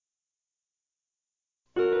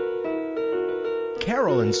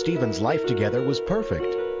Carol and Steven's life together was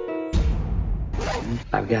perfect.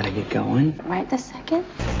 I've got to get going. Right this second.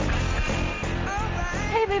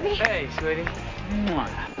 Hey, baby. Hey, sweetie.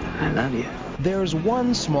 I love you. There's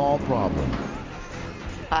one small problem.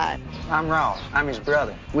 Hi, I'm Ralph. I'm his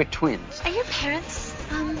brother. We're twins. Are your parents,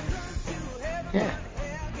 Yeah.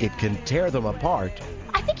 It can tear them apart.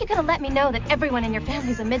 I think you're gonna let me know that everyone in your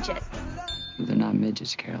family's a midget. They're not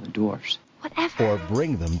midgets, Carol. They're dwarfs. Whatever. Or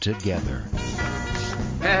bring them together.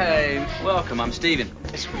 Hey, welcome. I'm Steven.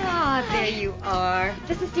 Ah, there you are.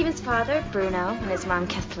 This is Steven's father, Bruno, and his mom,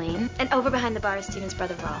 Kathleen. And over behind the bar is Steven's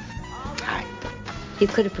brother, Rolf. Hi. You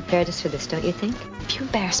could have prepared us for this, don't you think? If you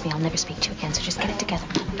embarrass me, I'll never speak to you again, so just get it together.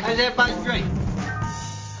 How's everybody's drink?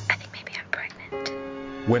 I think maybe I'm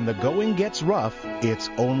pregnant. When the going gets rough, it's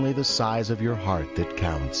only the size of your heart that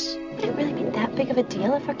counts. Would it really be that big of a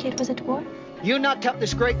deal if our kid was a dwarf? You knocked up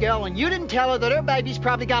this great girl, and you didn't tell her that her baby's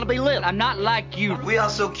probably gonna be little. I'm not like you. We are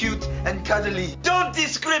so cute and cuddly. Don't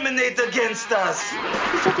discriminate against us.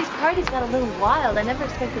 He said these parties got a little wild. I never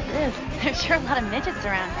expected this. There's sure a lot of midgets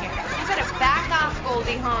around here. You better back off,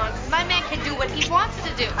 Goldie Hawn. My man can do what he wants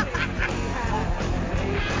to do.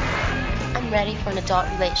 I'm ready for an adult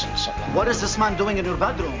relationship. What is this man doing in your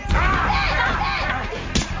bedroom?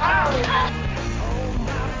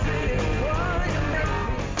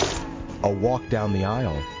 A walk down the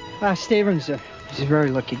aisle Steven's he's a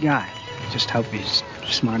very lucky guy. Just hope he's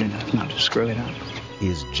smart enough not to screw it up.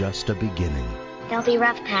 is just a beginning. There'll be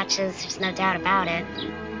rough patches, there's no doubt about it.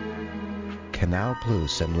 Canal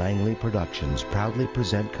Plus and Langley Productions proudly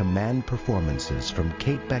present command performances from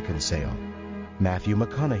Kate Beckinsale, Matthew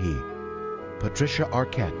McConaughey, Patricia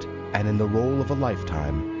Arquette, and in the role of a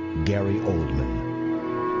lifetime, Gary Oldman.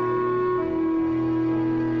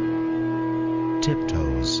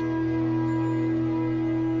 Tiptoes.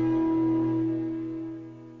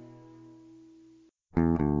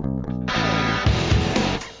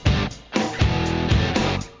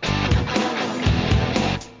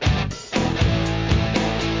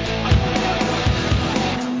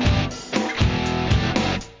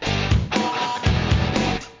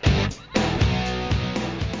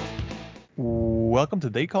 Welcome to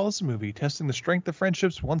They Call Us a Movie, testing the strength of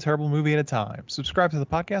friendships one terrible movie at a time. Subscribe to the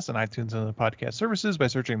podcast on iTunes and other podcast services by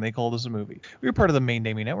searching They Call Us a Movie. We are part of the Main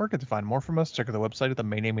Naming Network, and to find more from us, check out the website at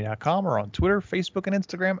themainnaming.com or on Twitter, Facebook, and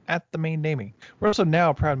Instagram at The Main Naming. We're also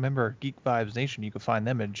now a proud member of Geek Vibes Nation. You can find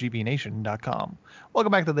them at gbnation.com.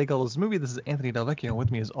 Welcome back to They Call Us a Movie. This is Anthony Delvecchio, and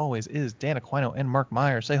with me as always is Dan Aquino and Mark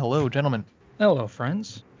Meyer. Say hello, gentlemen. Hello,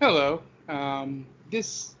 friends. Hello.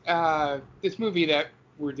 This movie that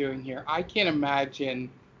we're doing here, I can't imagine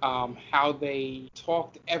how they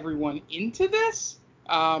talked everyone into this,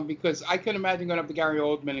 because I couldn't imagine going up to Gary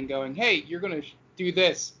Oldman and going, hey, you're going to do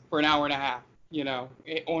this for an hour and a half,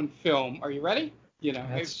 on film. Are you ready?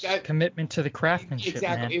 That's commitment to the craftsmanship,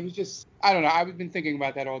 exactly. man. It was just, I don't know. I've been thinking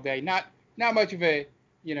about that all day. Not much of a,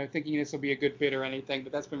 thinking this will be a good fit or anything,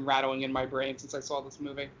 but that's been rattling in my brain since I saw this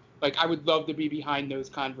movie. Like, I would love to be behind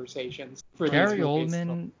those conversations. For Gary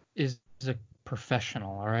Oldman is a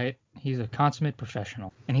professional, all right? He's a consummate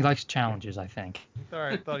professional, and he likes challenges, I think.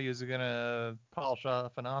 Sorry, I thought he was going to polish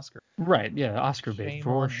off an Oscar. Right, yeah, Oscar bait, Shame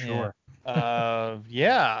for on sure.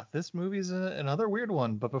 Yeah, this movie's another weird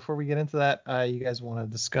one. But before we get into that, you guys want to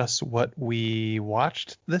discuss what we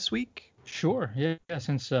watched this week? Sure, yeah,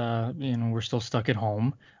 since, we're still stuck at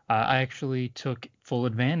home. I actually took full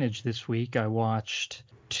advantage this week. I watched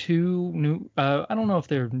two new, I don't know if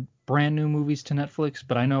they're brand new movies to Netflix,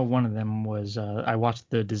 but I know one of them was, I watched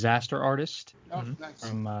The Disaster Artist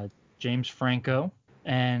from James Franco.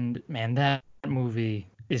 And, man, that movie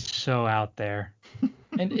is so out there.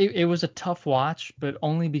 And it was a tough watch, but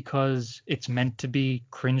only because it's meant to be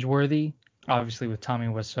cringeworthy, obviously with Tommy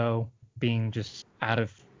Wiseau being just out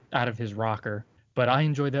of his rocker. But I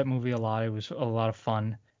enjoyed that movie a lot. It was a lot of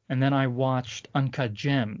fun. And then I watched Uncut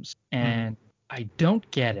Gems, and I don't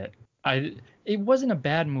get it. It wasn't a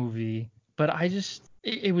bad movie, but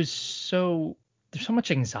it was there's so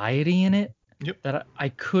much anxiety in it that I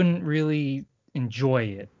couldn't really enjoy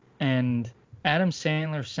it. And Adam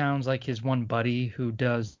Sandler sounds like his one buddy who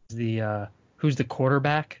does who's the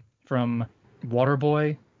quarterback from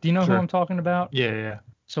Waterboy. Do you know who I'm talking about? Yeah.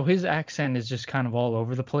 So his accent is just kind of all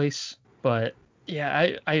over the place, but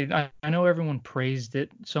yeah, I know everyone praised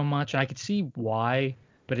it so much. I could see why,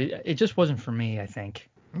 but it just wasn't for me, I think.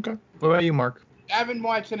 Okay. What about you, Mark? I haven't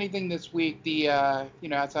watched anything this week,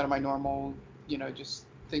 outside of my normal, just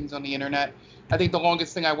things on the internet. I think the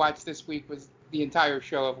longest thing I watched this week was the entire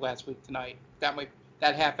show of Last Week Tonight.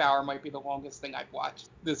 That half hour might be the longest thing I've watched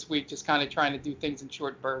this week, just kind of trying to do things in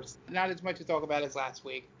short bursts. Not as much to talk about as last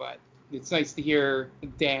week, but it's nice to hear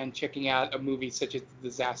Dan checking out a movie such as The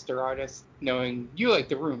Disaster Artist, knowing you like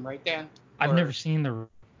The Room, right, Dan? I've never seen The Room.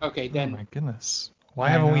 Okay, then. Oh my goodness. Why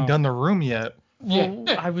haven't we done The Room yet? Well,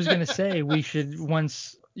 I was going to say we should,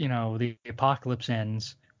 once, the apocalypse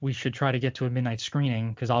ends, we should try to get to a midnight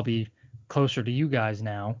screening because I'll be closer to you guys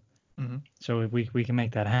now. Mm-hmm. So we can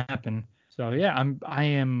make that happen. So yeah, I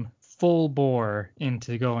am full bore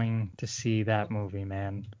into going to see that movie,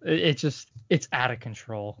 man. It's out of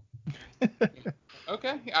control.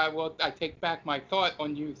 Okay, well, I take back my thought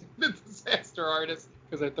on using The Disaster Artist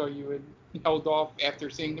because I thought you had held off after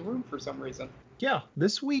seeing The Room for some reason. Yeah,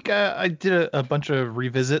 this week I did a bunch of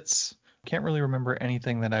revisits. Can't really remember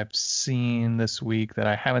anything that I've seen this week that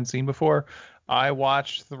I haven't seen before. I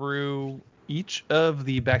watched through each of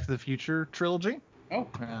the Back to the Future trilogy. Oh.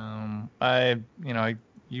 I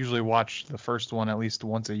usually watch the first one at least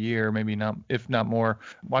once a year, maybe not, if not more.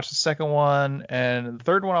 Watch the second one, and the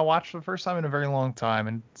third one I watched for the first time in a very long time,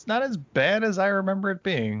 and it's not as bad as I remember it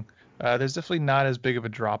being. There's definitely not as big of a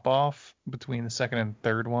drop off between the second and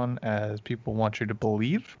third one as people want you to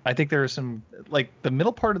believe. I think there are some, like, the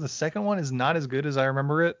middle part of the second one is not as good as I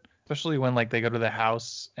remember it, especially when like they go to the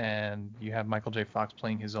house and you have Michael J. Fox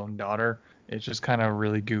playing his own daughter. It's just kind of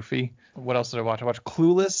really goofy. What else did I watch? I watched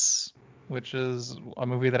Clueless, which is a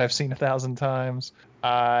movie that I've seen 1,000 times.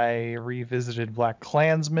 I revisited Black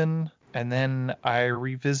Klansman. And then I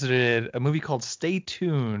revisited a movie called Stay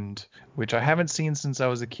Tuned, which I haven't seen since I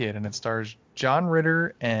was a kid, and it stars John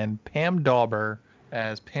Ritter and Pam Dauber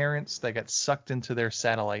as parents that get sucked into their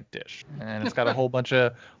satellite dish. And it's got a whole bunch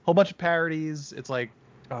of parodies. It's like,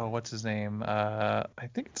 oh, what's his name? I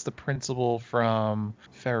think it's the principal from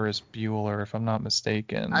Ferris Bueller, if I'm not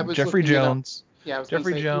mistaken. Jeffrey Jones. Yeah, I was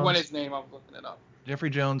Jeffrey Jones. Jones. You want his name? I'm looking it up. Jeffrey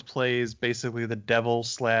Jones plays basically the devil /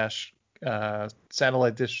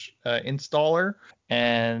 satellite dish installer,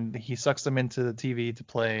 and he sucks them into the TV to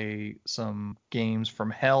play some games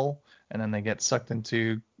from hell, and then they get sucked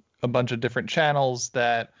into a bunch of different channels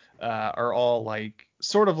that are all like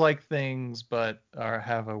sort of like things, but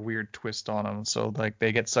have a weird twist on them. So like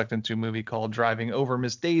they get sucked into a movie called Driving Over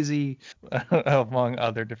Miss Daisy, among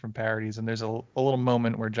other different parodies. And there's a little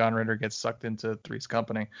moment where John Ritter gets sucked into Three's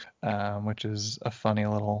Company, which is a funny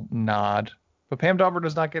little nod. But Pam Dauber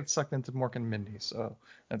does not get sucked into Mork and Mindy, so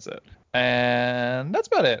that's it. And that's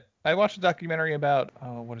about it. I watched a documentary about,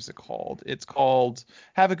 what is it called? It's called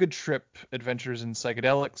Have a Good Trip, Adventures in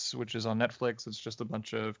Psychedelics, which is on Netflix. It's just a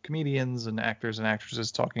bunch of comedians and actors and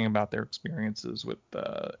actresses talking about their experiences with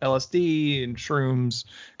LSD and shrooms.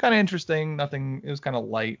 Kind of interesting. It was kind of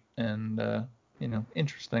light and,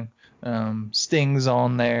 interesting. Sting's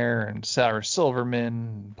on there, and Sarah Silverman,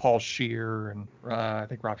 and Paul Scheer, and I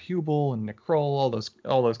think Rob Hubel and Nick Kroll,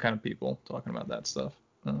 all those kind of people talking about that stuff.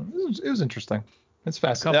 It was interesting. It's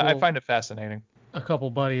fascinating. I find it fascinating. A couple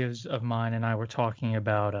buddies of mine and I were talking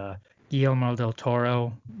about Guillermo del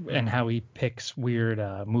Toro and how he picks weird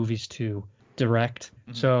movies to direct.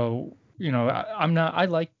 Mm-hmm. So, I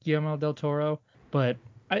like Guillermo del Toro, but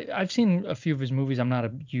I've seen a few of his movies. I'm not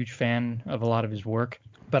a huge fan of a lot of his work,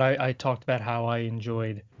 but I talked about how I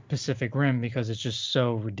enjoyed Pacific Rim because it's just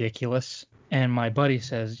so ridiculous. And my buddy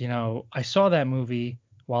says, I saw that movie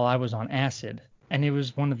while I was on acid, and it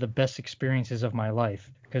was one of the best experiences of my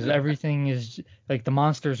life because everything is like the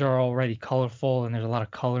monsters are already colorful and there's a lot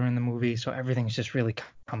of color in the movie. So everything's just really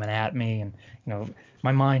coming at me. And,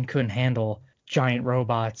 my mind couldn't handle giant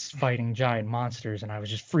robots fighting giant monsters. And I was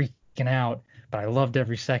just freaking out, but I loved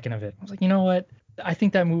every second of it. I was like, you know what? I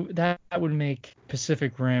think that would make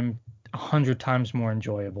Pacific Rim 100 times more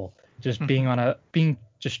enjoyable. Just being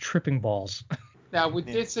just tripping balls. Now, would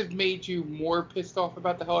this have made you more pissed off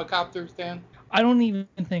about the helicopters, Dan? I don't even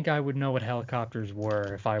think I would know what helicopters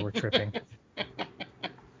were if I were tripping.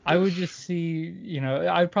 I would just see,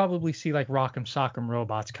 I'd probably see like Rock'em Sock'em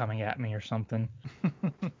robots coming at me or something.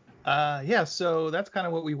 So that's kind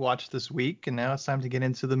of what we watched this week, and now it's time to get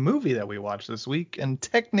into the movie that we watched this week. And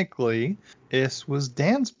technically, this was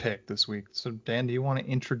Dan's pick this week. So Dan, do you want to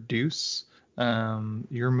introduce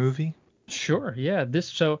your movie? Sure. Yeah.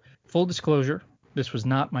 So full disclosure, this was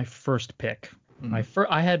not my first pick. Mm-hmm.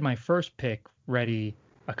 I had my first pick ready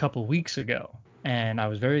a couple weeks ago, and I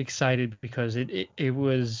was very excited because it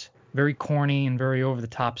was very corny and very over the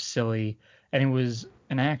top silly, and it was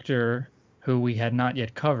an actor who we had not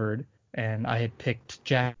yet covered, and I had picked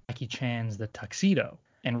Jackie Chan's The Tuxedo.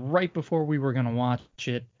 And right before we were going to watch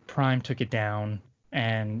it, Prime took it down,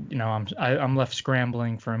 and I'm left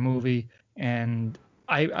scrambling for a movie, and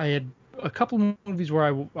I had a couple of movies where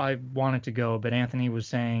I wanted to go, but Anthony was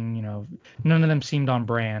saying, none of them seemed on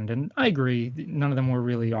brand, and I agree, none of them were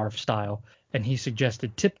really our style. And he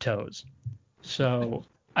suggested Tiptoes. So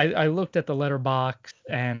I looked at the letterbox,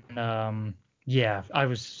 and yeah, I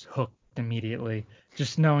was hooked immediately.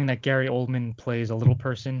 Just knowing that Gary Oldman plays a little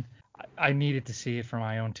person, I needed to see it for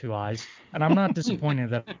my own two eyes. And I'm not disappointed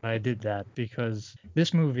that I did that, because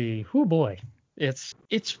this movie, oh boy, it's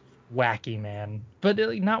wacky, man. But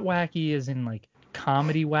not wacky as in like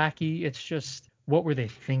comedy wacky. It's just, what were they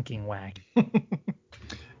thinking wacky?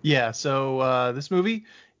 Yeah, so this movie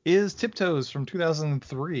is Tiptoes from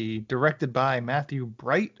 2003, directed by Matthew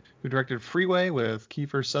Bright, who directed Freeway with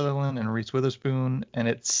Kiefer Sutherland and Reese Witherspoon, and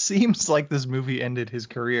it seems like this movie ended his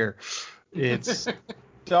career. It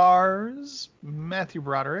stars Matthew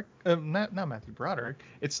Broderick, not Matthew Broderick.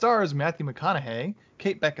 It stars Matthew McConaughey,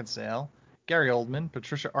 Kate Beckinsale, Gary Oldman,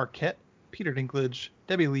 Patricia Arquette, Peter Dinklage,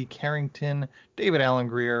 Debbie Lee Carrington, David Alan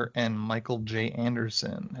Grier, and Michael J.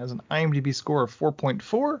 Anderson. It has an IMDb score of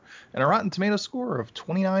 4.4 and a Rotten Tomatoes score of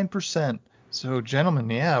 29%. So, gentlemen,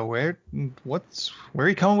 yeah, where are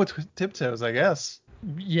you coming with Tiptoes, I guess?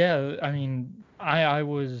 Yeah, I mean, I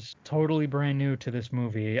was totally brand new to this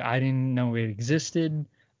movie. I didn't know it existed.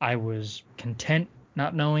 I was content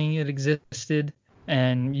not knowing it existed.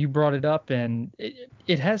 And you brought it up, and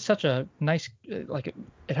it has such a nice,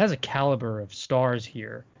 it has a caliber of stars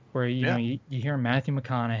here, where you hear Matthew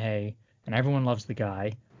McConaughey, and everyone loves the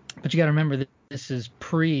guy, but you got to remember that this is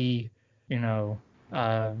pre,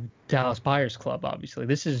 Dallas Buyers Club. Obviously,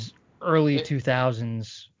 this is early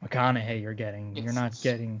 2000s McConaughey. You're getting, you're not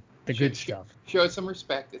getting the good stuff. Show some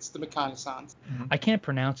respect. It's the McConaissance. I can't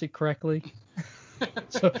pronounce it correctly,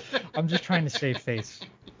 so I'm just trying to save face.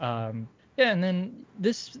 Yeah, and then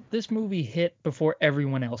this movie hit before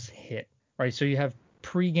everyone else hit, right? So you have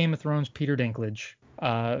pre-Game of Thrones Peter Dinklage,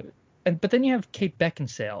 but then you have Kate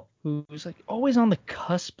Beckinsale, who's like always on the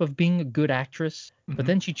cusp of being a good actress, but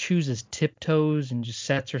then she chooses Tiptoes and just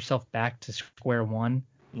sets herself back to square one.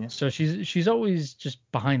 Yeah. So she's always just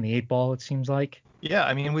behind the eight ball, it seems like. Yeah,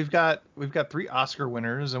 I mean, we've got 3 Oscar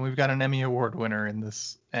winners, and we've got an Emmy Award winner in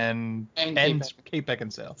this, and Kate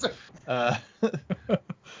Beckinsale.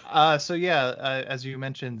 So yeah, as you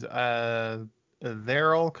mentioned,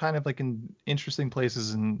 they're all kind of like in interesting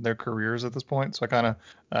places in their careers at this point. So I kind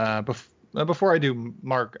of before I do,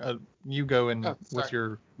 Mark, you go and what's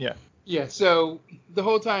your Yeah, so the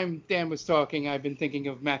whole time Dan was talking, I've been thinking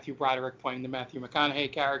of Matthew Broderick playing the Matthew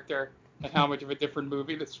McConaughey character, and how much of a different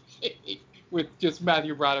movie this would be, with just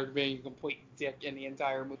Matthew Broderick being a complete dick in the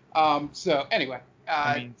entire movie. So anyway.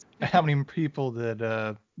 I mean, how many people did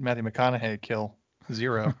Matthew McConaughey kill?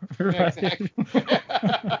 0. Exactly.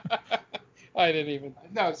 I didn't even.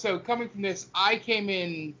 No, so coming from this, I came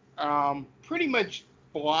in pretty much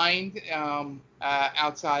blind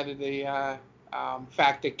outside of the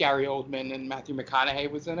fact that Gary Oldman and Matthew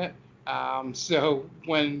McConaughey was in it. So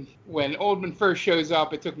when Oldman first shows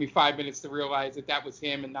up, it took me 5 minutes to realize that was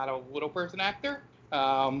him and not a little person actor.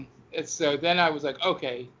 So then I was like,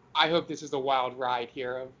 okay, I hope this is a wild ride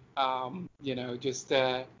here of, just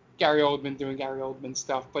Gary Oldman doing Gary Oldman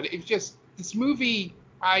stuff. But it's just, this movie,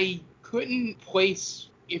 I couldn't place.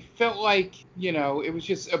 It felt like, it was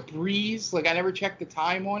just a breeze. Like, I never checked the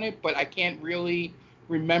time on it, but I can't really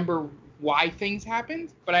remember why things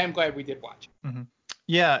happened. But I am glad we did watch it. Mm-hmm.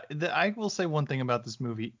 Yeah, I will say one thing about this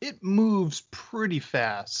movie. It moves pretty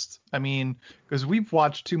fast. I mean, because we've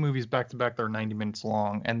watched 2 movies back to back that are 90 minutes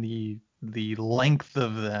long, and the length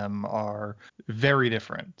of them are very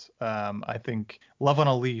different. I think Love on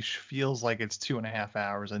a Leash feels like it's 2.5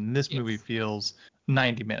 hours, and this movie feels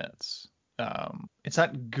 90 minutes. It's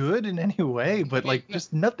not good in any way, but like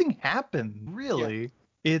just nothing happened really.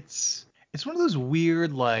 Yeah. It's one of those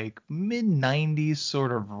weird, like, mid-90s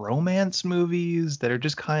sort of romance movies that are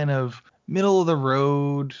just kind of middle of the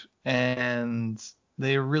road, and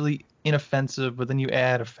they're really inoffensive, but then you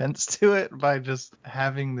add offense to it by just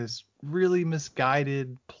having this really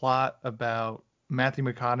misguided plot about Matthew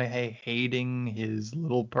McConaughey hating his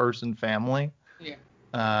little person family. Yeah.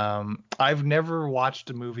 I've never watched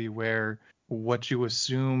a movie where what you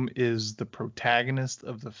assume is the protagonist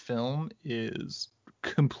of the film is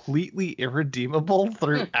completely irredeemable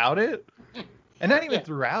throughout it, and not even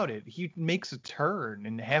throughout it. He makes a turn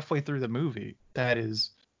and halfway through the movie that is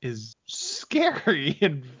scary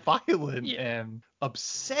and violent and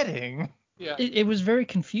upsetting. Yeah, it was very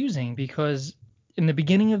confusing because in the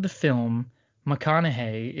beginning of the film,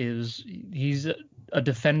 McConaughey he's a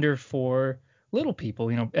defender for little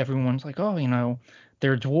people. Everyone's like, oh,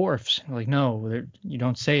 they're dwarfs. Like, no, you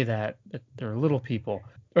don't say that. They're little people.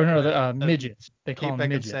 Or no, midgets. They call them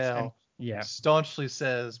midgets. staunchly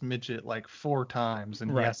says midget like 4 times,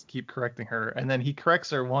 and he has to keep correcting her. And then he corrects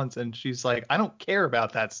her once, and she's like, I don't care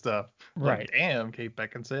about that stuff. Right. Like, damn, Kate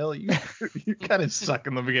Beckinsale, you kind of suck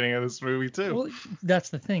in the beginning of this movie too. Well, that's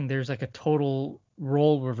the thing. There's like a total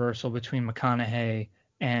role reversal between McConaughey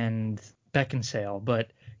and Beckinsale.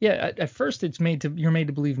 But yeah, at first you're made to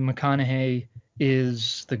believe McConaughey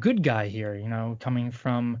is the good guy here, you know, coming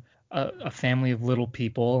from a family of little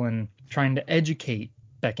people and trying to educate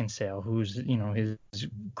Beckinsale, who's, you know, his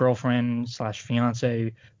girlfriend /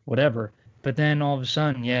 fiance, whatever. But then all of a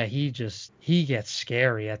sudden, he gets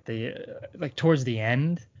scary at the towards the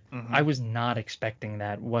end. Mm-hmm. I was not expecting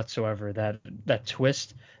that whatsoever. That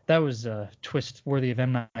twist, that was a twist worthy of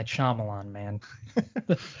M. Night Shyamalan, man.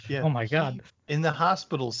 Yeah. Oh my God. In the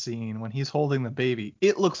hospital scene when he's holding the baby,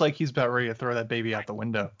 it looks like he's about ready to throw that baby out the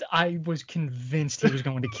window. I was convinced he was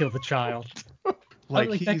going to kill the child. Like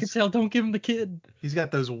Beckinsale, don't give him the kid. He's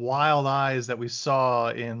got those wild eyes that we saw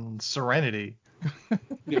in Serenity.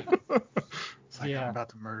 It's like, I'm about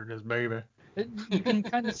to murder this baby. You can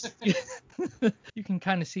kind of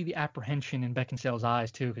see the apprehension in Beckinsale's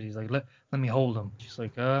eyes too, because he's like, let me hold him. She's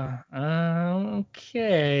like, okay,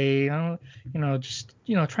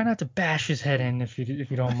 try not to bash his head in if you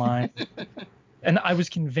don't mind. And I was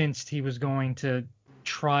convinced he was going to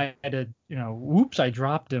try to, whoops, I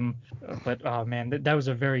dropped him. But oh man, that was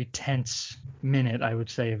a very tense minute, I would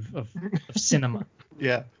say, of cinema.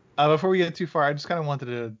 Yeah. Before we get too far, I just kind of wanted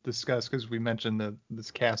to discuss, because we mentioned that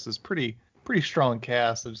this cast is pretty strong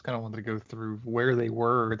cast. I just kind of wanted to go through where they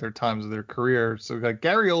were at their times of their career. So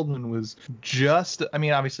Gary Oldman was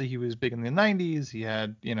obviously he was big in the 90s. He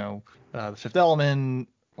had, The Fifth Element,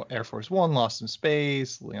 Air Force One, Lost in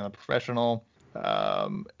Space, The Professional.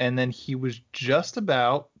 And then he was just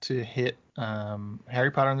about to hit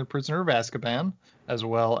Harry Potter and the Prisoner of Azkaban, as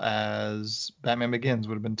well as Batman Begins.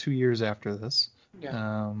 Would have been 2 years after this.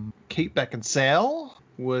 Yeah. Kate Beckinsale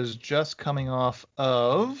was just coming off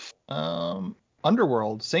of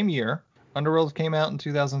Underworld, same year. Underworld came out in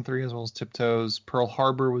 2003, as well as Tiptoes. Pearl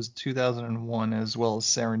Harbor was 2001, as well as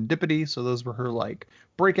Serendipity. So those were her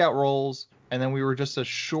breakout roles. And then we were just a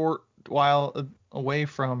short while away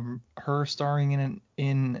from her starring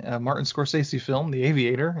in a Martin Scorsese film, The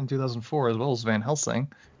Aviator, in 2004, as well as Van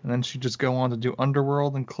Helsing. And then she'd just go on to do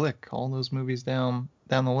Underworld and Click, all those movies down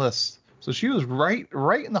the list. So she was right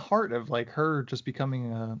in the heart of her just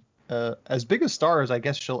becoming as big a star as I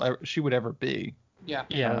guess she would ever be. Yeah.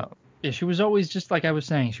 Yeah. She was always, just like I was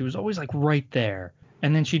saying, she was always right there.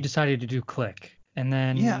 And then she decided to do Click. And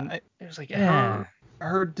then it was like,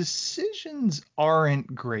 her decisions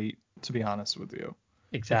aren't great, to be honest with you.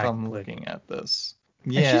 Exactly. If I'm looking at this.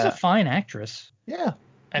 Yeah. And she's a fine actress. Yeah.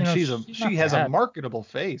 And she has a marketable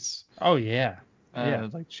face. Oh yeah.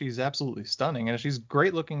 She's absolutely stunning, and she's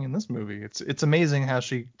great looking in this movie. It's amazing how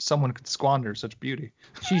someone could squander such beauty.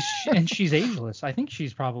 She's ageless. I think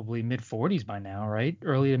she's probably mid-40s by now, right?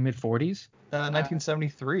 Early to mid-40s.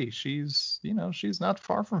 1973. She's not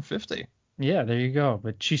far from 50. Yeah, there you go.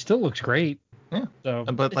 But she still looks great. Yeah. So,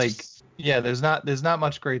 but there's not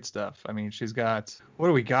much great stuff. I mean, she's got, what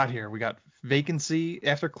do we got here? We got Vacancy.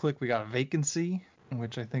 After Click, we got Vacancy,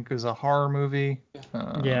 which I think is a horror movie.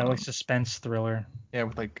 Suspense thriller. Yeah,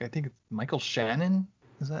 with I think it's Michael Shannon.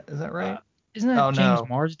 Is that right? Isn't that James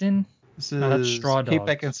Marsden? This is that's Straw Dogs. Kate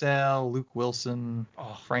Beckinsale, Luke Wilson,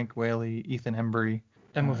 Frank Whaley, Ethan Embry.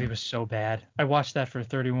 That movie was so bad. I watched that for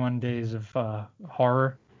 31 days of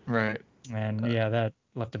horror. Right. And that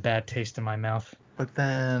left a bad taste in my mouth. But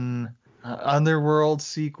then Underworld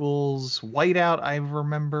sequels, Whiteout, I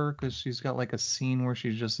remember, because she's got a scene where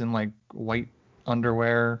she's just in white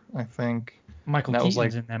underwear, I think. Michael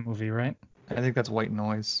Keaton's in that movie, right? I think that's White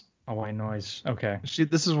Noise. Oh, White Noise. Okay.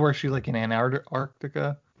 This is where she's in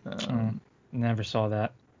Antarctica. Never saw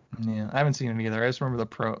that. Yeah, I haven't seen it either. I just remember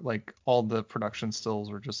all the production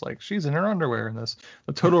stills were just she's in her underwear in this.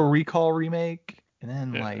 The Total Recall remake, and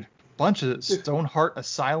then bunch of Stoneheart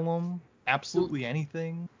Asylum. Absolutely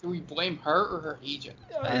anything. Do we blame her or her agent?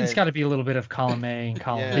 It's got to be a little bit of column A and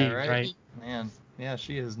column B, right? Man, yeah,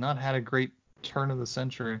 she has not had a great turn of the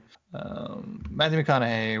century. Matthew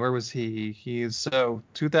McConaughey, where was he?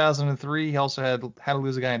 2003. He also had How to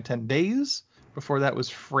Lose a Guy in 10 Days. Before that was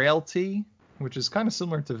Frailty, which is kind of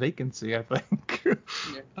similar to Vacancy, I think.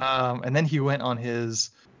 And then he went on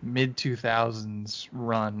his mid-2000s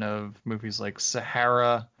run of movies like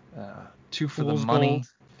Sahara, Two for the Money, Gold.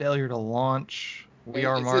 Failure to Launch, We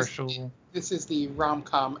Are Marshall. This is the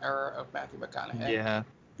rom-com era of Matthew McConaughey. Yeah.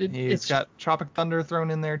 He's got Tropic Thunder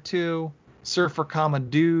thrown in there too. Surfer,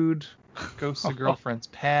 Dude, Ghosts of Girlfriend's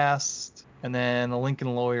Past, and then The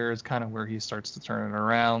Lincoln Lawyer is kind of where he starts to turn it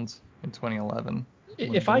around. in 2011.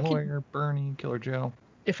 If I could, Lawyer, Bernie, Killer Joe.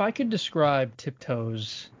 If I could describe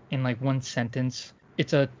Tiptoes in like one sentence,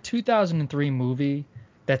 it's a 2003 movie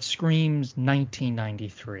that screams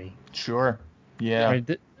 1993. Sure. Yeah.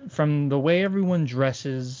 Right? From the way everyone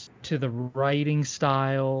dresses to the writing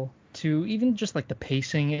style to even just like the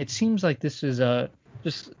pacing, it seems like this is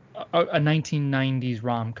just a 1990s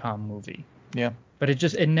rom-com movie. Yeah. But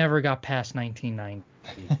it never got past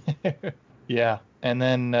 1990. Yeah. And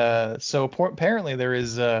then so apparently there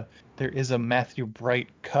is a Matthew Bright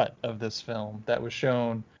cut of this film that was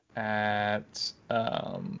shown at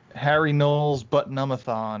Harry Knowles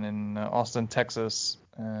Button-Umathon in Austin, Texas,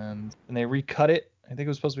 and they recut it. I think it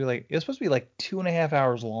was supposed to be like 2.5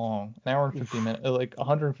 hours long, an hour and 50 minutes, like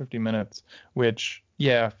 150 minutes. Which,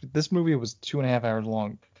 yeah, if this movie was 2.5 hours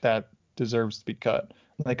long, that deserves to be cut.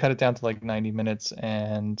 And they cut it down to like 90 minutes,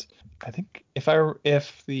 and I think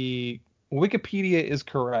if the Wikipedia is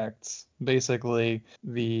correct, basically at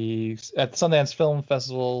the Sundance Film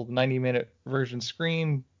Festival 90-minute version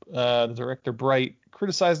screen, the director Bright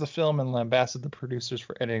criticized the film and lambasted the producers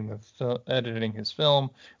for editing his film,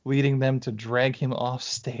 leading them to drag him off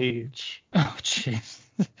stage. Oh, jeez.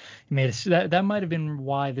 That might have been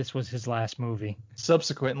why this was his last movie.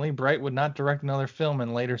 Subsequently, Bright would not direct another film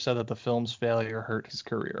and later said that the film's failure hurt his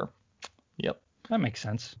career. Yep. That makes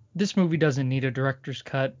sense. This movie doesn't need a director's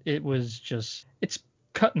cut. It's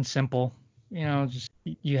cut and simple. Just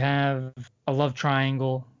you have a love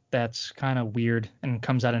triangle that's kind of weird and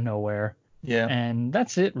comes out of nowhere. Yeah. And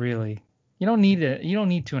that's it, really. You don't need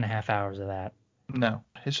 2.5 hours of that. No.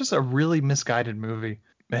 It's just a really misguided movie.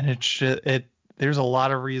 And there's a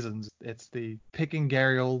lot of reasons. It's the picking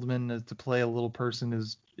Gary Oldman to play a little person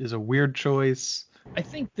is a weird choice. I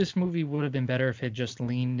think this movie would have been better if it just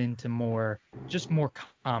leaned into more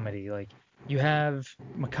comedy. Like, you have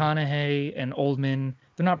McConaughey and Oldman.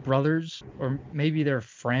 They're not brothers, or maybe they're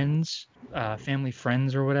friends, family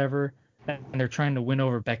friends or whatever, and they're trying to win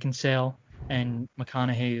over Beckinsale. And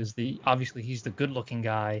McConaughey is obviously he's the good-looking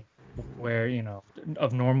guy, where,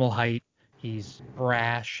 of normal height, he's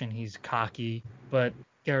brash and he's cocky. But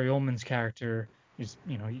Gary Oldman's character is,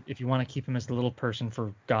 if you want to keep him as the little person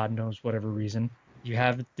for God knows whatever reason, you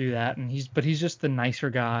have to do that. And he's just the nicer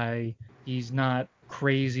guy. He's not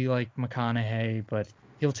crazy like McConaughey, but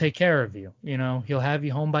he'll take care of you. He'll have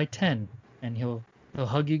you home by 10, and he'll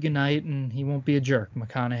hug you goodnight, and he won't be a jerk.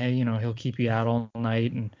 McConaughey, he'll keep you out all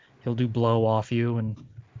night, and he'll do blow off you, and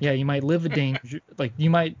yeah, you might live you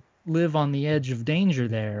might live on the edge of danger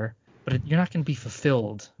there, but you're not going to be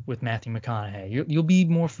fulfilled with Matthew McConaughey. You'll be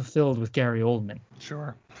more fulfilled with Gary Oldman.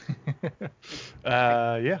 Sure.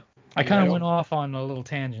 Yeah. I kind of went off on a little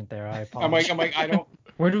tangent there. I apologize. I'm like, I don't.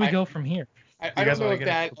 Where do we go from here? I don't know if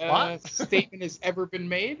that statement has ever been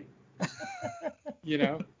made.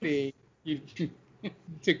 To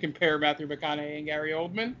compare Matthew McConaughey and Gary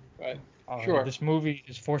Oldman, but sure. This movie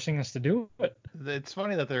is forcing us to do it. It's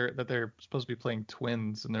funny that they're supposed to be playing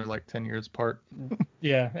twins and they're like 10 years apart.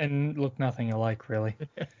 Yeah, and look nothing alike, really.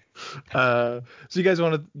 So you guys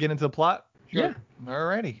want to get into the plot? Sure. Yeah.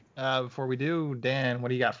 Alrighty. Before we do, Dan, what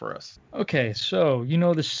do you got for us? Okay, so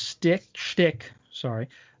the shtick. Sorry.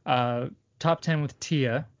 Top 10 with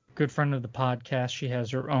Tia, good friend of the podcast. She has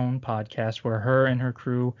her own podcast where her and her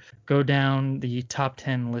crew go down the top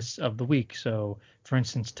 10 lists of the week. So, for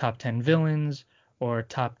instance, top 10 villains or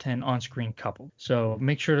top 10 on-screen couple. So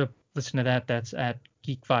make sure to listen to that. That's at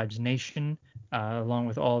Geek Vibes Nation, along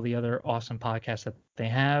with all the other awesome podcasts that they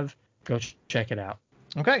have. Go check it out.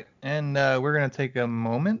 Okay, and we're going to take a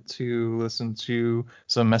moment to listen to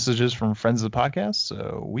some messages from friends of the podcast.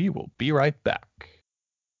 So we will be right back.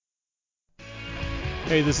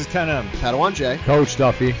 Hey, this is Ken M. Padawan J. Coach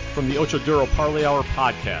Duffy. From the Ocho Duro Parlay Hour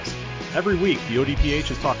podcast. Every week, the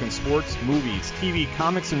ODPH is talking sports, movies, TV,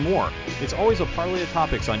 comics, and more. It's always a parlay of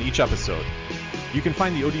topics on each episode. You can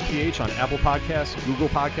find the ODPH on Apple Podcasts, Google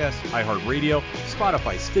Podcasts, iHeartRadio,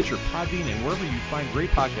 Spotify, Stitcher, Podbean, and wherever you find great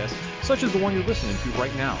podcasts, such as the one you're listening to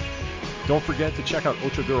right now. Don't forget to check out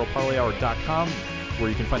OchoDuroParlayHour.com, where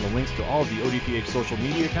you can find the links to all of the ODPH social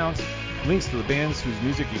media accounts, links to the bands whose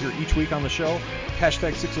music you hear each week on the show,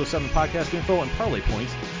 hashtag 607 podcast info, and parlay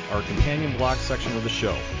points, our companion blog section of the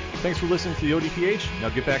show. Thanks for listening to the ODPH. Now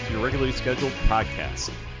get back to your regularly scheduled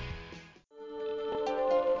podcast.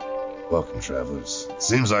 Welcome, travelers.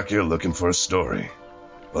 Seems like you're looking for a story.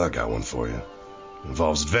 Well, I got one for you. It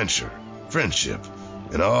involves adventure, friendship,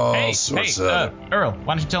 and all sorts of... Earl,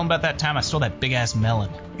 why don't you tell him about that time I stole that big-ass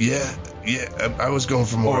melon? Yeah, I was going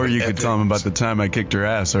for more... Or you could tell him about the time I kicked her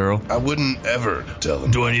ass, Earl. I wouldn't ever tell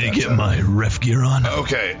them. Do I need to get my ref gear on?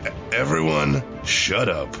 Okay, everyone, shut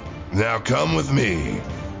up. Now come with me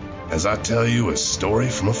as I tell you a story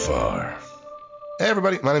from afar. Hey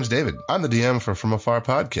everybody, my name's David. I'm the DM for From Afar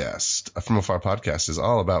Podcast. From Afar Podcast is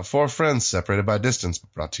all about four friends separated by distance,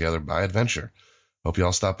 but brought together by adventure. Hope you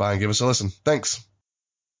all stop by and give us a listen. Thanks.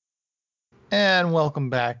 And welcome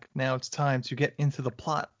back. Now it's time to get into the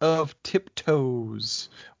plot of Tiptoes.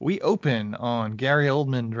 We open on Gary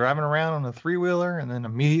Oldman driving around on a three-wheeler and then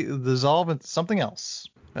immediately dissolve into something else.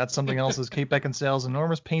 That something else is Kate Beckinsale's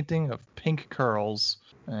enormous painting of pink curls.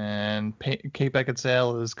 And Kate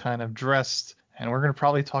Beckinsale is kind of dressed, and we're going to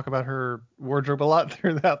probably talk about her wardrobe a lot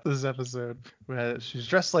throughout this episode. She's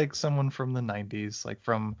dressed like someone from the 90s, like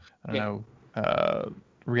from, I don't know,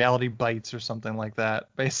 Reality Bites or something like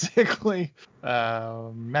that. Basically,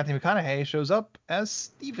 Matthew McConaughey shows up as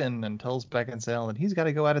Steven and tells Beckinsale that he's got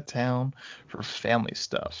to go out of town for family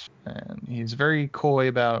stuff. And he's very coy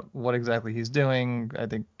about what exactly he's doing. I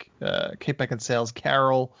think Kate Beckinsale's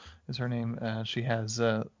Carol is her name. She has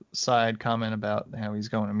a side comment about how he's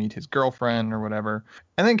going to meet his girlfriend or whatever.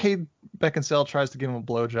 And then Kate Beckinsale tries to give him a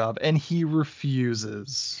blowjob, and he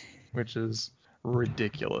refuses, which is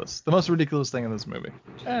ridiculous. The most ridiculous thing in this movie.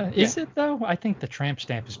 Is it though? I think the tramp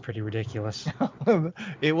stamp is pretty ridiculous.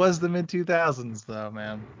 It was the mid 2000s though,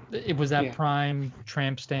 man. It was that prime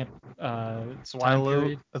tramp stamp. That's why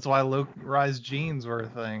low rise jeans were a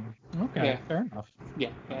thing. Okay, fair enough.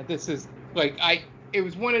 Yeah. This is like it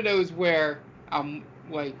was one of those where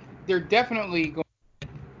like they're definitely going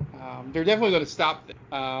to stop this.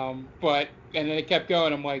 But and then it kept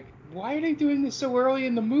going. I'm like, why are they doing this so early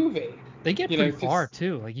in the movie? They get pretty far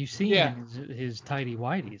too. Like you see him in his tidy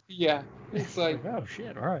whities. Yeah, it's like oh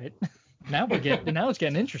shit, all right. Now it's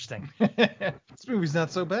getting interesting. This movie's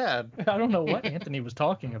not so bad. I don't know what Anthony was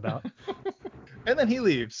talking about. And then he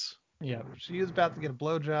leaves. Yeah, she is about to get a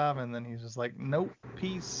blowjob, and then he's just like, nope,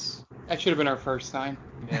 peace. That should have been our first time.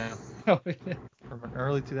 Yeah. From an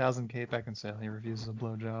early 2000 Kate Beckinsale, he refuses a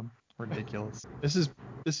blowjob. Ridiculous. This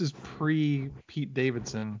is pre Pete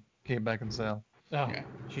Davidson Kate Beckinsale. Oh,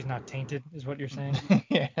 she's not tainted, is what you're saying?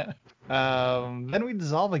 Yeah. Then we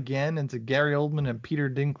dissolve again into Gary Oldman and Peter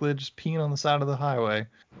Dinklage peeing on the side of the highway.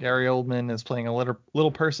 Gary Oldman is playing a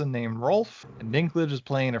little person named Rolf, and Dinklage is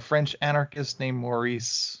playing a French anarchist named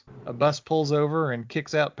Maurice. A bus pulls over and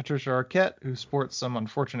kicks out Patricia Arquette, who sports some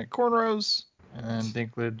unfortunate cornrows, and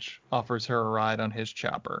Dinklage offers her a ride on his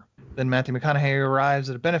chopper. Then Matthew McConaughey arrives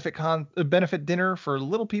at a benefit dinner for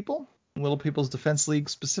little people. Little People's Defense League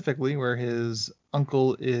specifically, where his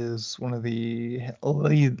uncle is one of the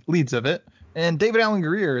leads of it. And David Alan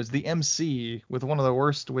Grier is the MC with one of the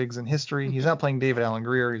worst wigs in history. He's not playing David Alan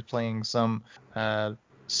Grier. He's playing some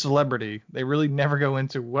celebrity. They really never go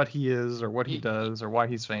into what he is or what he does or why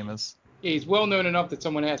he's famous. Yeah, he's well known enough that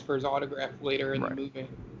someone asked for his autograph later in the movie.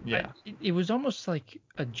 Yeah. It was almost like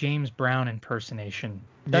a James Brown impersonation.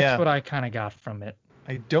 That's what I kind of got from it.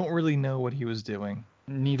 I don't really know what he was doing.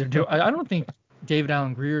 Neither do I. don't think David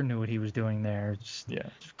Alan Grier knew what he was doing there. Just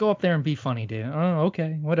go up there and be funny, dude. Oh,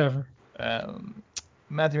 okay, whatever.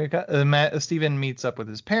 Steven meets up with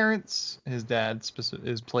his parents. His dad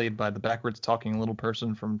is played by the backwards talking little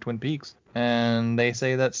person from Twin Peaks, and they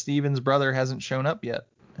say that Steven's brother hasn't shown up yet.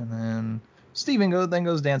 And then Steven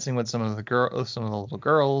goes dancing with some of the little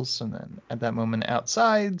girls, and then at that moment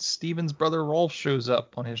outside, Steven's brother Rolf shows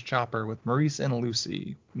up on his chopper with Maurice and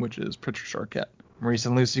Lucy, which is Patricia Arquette. Maurice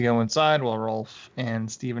and Lucy go inside while Rolf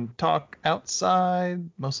and Steven talk outside,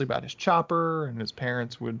 mostly about his chopper, and his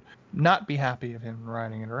parents would not be happy of him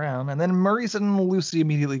riding it around. And then Maurice and Lucy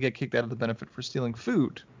immediately get kicked out of the benefit for stealing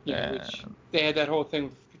food. Yeah, which they had that whole thing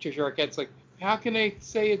with Patricia Arquette's like, how can they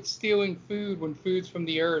say it's stealing food when food's from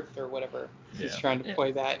the earth or whatever? He's trying to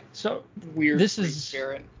play that weird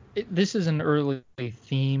spirit. This is an early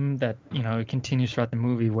theme that, it continues throughout the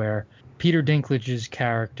movie where Peter Dinklage's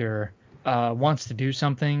character wants to do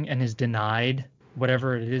something and is denied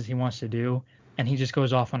whatever it is he wants to do, and he just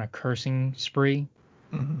goes off on a cursing spree.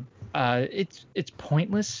 Mm-hmm. It's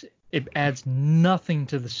pointless. It adds nothing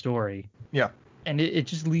to the story. Yeah. And it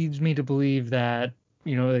just leads me to believe that,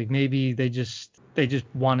 like maybe they just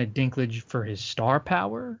wanted Dinklage for his star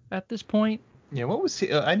power at this point. Yeah, what was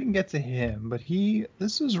he? I didn't get to him, but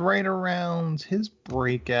this was right around his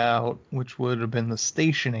breakout, which would have been The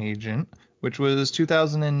Station Agent, which was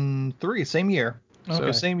 2003, same year. Okay.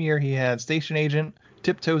 So same year he had Station Agent,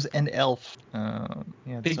 Tiptoes, and Elf.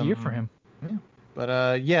 Big year for him. Yeah. But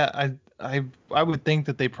I would think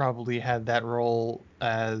that they probably had that role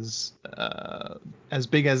as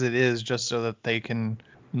big as it is, just so that they can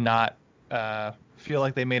not feel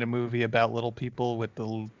like they made a movie about little people with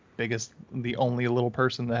the only little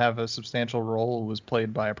person to have a substantial role was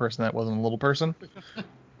played by a person that wasn't a little person.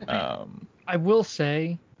 I will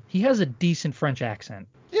say he has a decent French accent.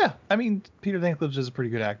 Yeah, I mean, Peter Dinklage is a pretty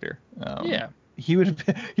good actor. Yeah. He would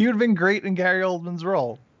have been great in Gary Oldman's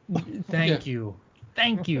role. Thank you.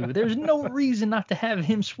 There's no reason not to have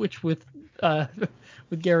him switch with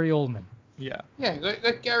Gary Oldman. Yeah. Yeah,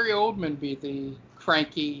 let Gary Oldman be the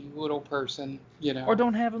cranky little person, you know. Or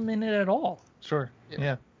don't have him in it at all. Sure.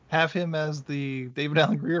 Yeah. Have him as the David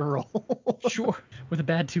Alan Grier role. Sure. With a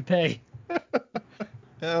bad toupee.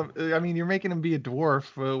 I mean, you're making him be a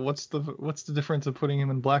dwarf. What's the difference of putting him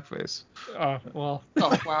in blackface? Well.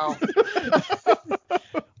 Oh,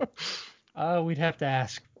 wow. We'd have to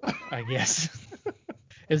ask, I guess.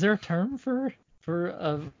 Is there a term for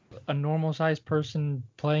a normal sized person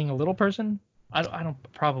playing a little person? I don't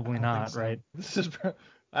probably not, so. Right? This is,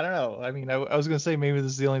 I don't know. I mean, I was gonna say maybe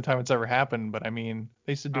this is the only time it's ever happened, but I mean,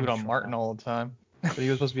 they used to do it on Martin all the time. But he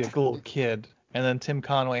was supposed to be a little kid, and then Tim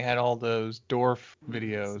Conway had all those dwarf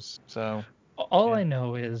videos. So all I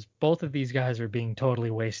know is both of these guys are being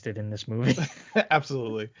totally wasted in this movie.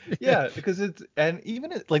 Absolutely. Yeah, because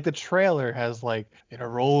like the trailer has like in a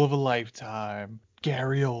role of a lifetime,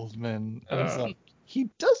 Gary Oldman. And it's like he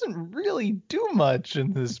doesn't really do much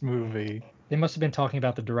in this movie. They must have been talking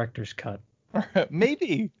about the director's cut.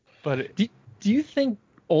 Maybe, but do you think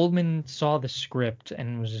Oldman saw the script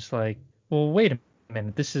and was just like, well, wait a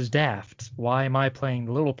minute, this is daft. Why am I playing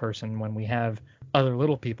the little person when we have other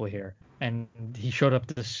little people here? And he showed up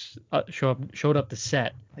the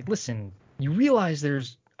set. Like, listen, you realize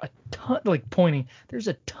there's a ton, like pointing, there's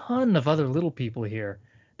a ton of other little people here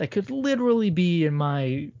that could literally be in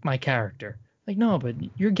my character. Like, no, but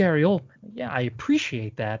you're Gary Oldman. Yeah, I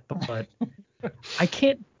appreciate that, but I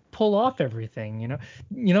can't pull off everything, you know?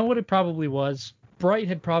 You know what it probably was? Bright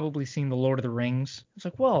had probably seen The Lord of the Rings. It's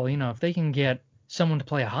like, well, you know, if they can get someone to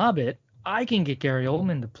play a hobbit, I can get Gary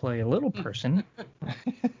Oldman to play a little person.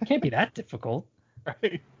 Can't be that difficult.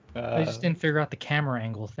 Right. I just didn't figure out the camera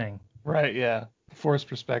angle thing. Right, yeah. Forced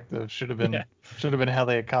perspective should have been how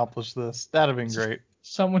they accomplished this. That'd have been great.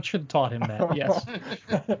 Someone should have taught him that, yes.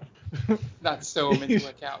 Not so him into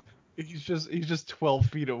account. He's just 12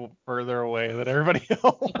 feet further away than everybody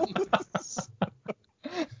else.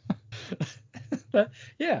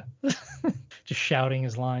 Yeah. Just shouting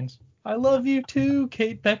his lines. I love you too,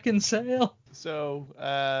 Kate Beckinsale.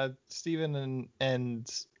 So Steven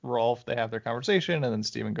and Rolf, they have their conversation, and then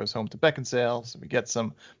Steven goes home to Beckinsale. So we get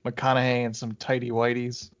some McConaughey and some tighty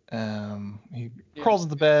whities. He crawls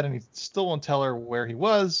into bed, and he still won't tell her where he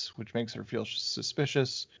was, which makes her feel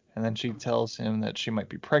suspicious. And then she tells him that she might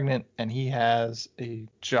be pregnant, and he has a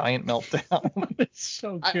giant meltdown. It's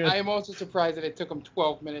so good. I am also surprised that it took him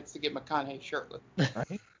 12 minutes to get McConaughey shirtless.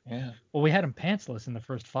 Right? Yeah. Well, we had him pantsless in the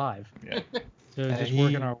first 5. Yeah. So just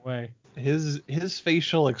working our way. His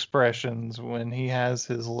facial expressions when he has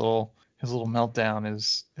his little meltdown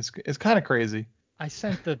is kind of crazy. I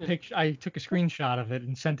sent the picture. I took a screenshot of it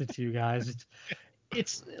and sent it to you guys.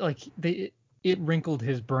 It's like it wrinkled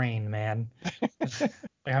his brain, man.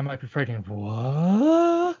 Like, I might be pregnant.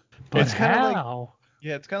 What? But it's how?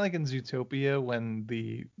 It's kind of like in Zootopia when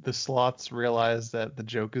the sloths realize that the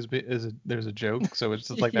joke there's a joke, so it's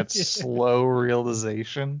just like that slow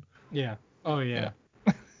realization. Yeah. Oh yeah.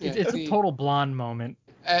 It's a total blonde moment.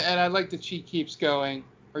 And I like that she keeps going,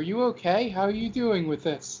 are you okay? How are you doing with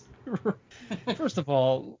this? First of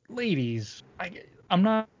all, ladies, I'm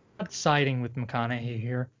not siding with McConaughey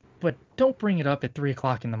here, but don't bring it up at 3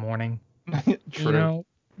 o'clock in the morning. True. You know,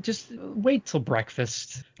 just wait till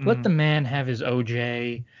breakfast. Let the man have his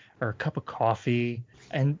OJ or a cup of coffee,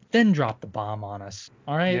 and then drop the bomb on us.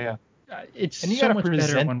 All right? Yeah. It's and you so gotta much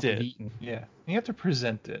present better when it. we've eaten. Yeah. You have to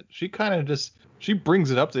present it. She kind of she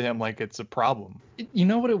brings it up to him like it's a problem. You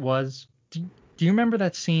know what it was? Do you remember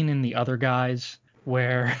that scene in The Other Guys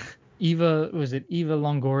where Eva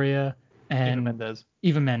Longoria and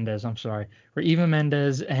Eva Mendes, I'm sorry, where Eva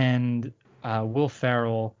Mendes and Will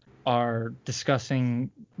Ferrell are discussing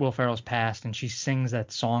Will Ferrell's past, and she sings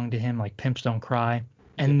that song to him, like Pimps Don't Cry,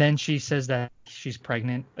 and then she says that she's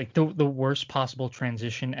pregnant, like the worst possible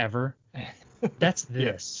transition ever. That's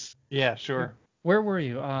this. Yeah, sure. Where were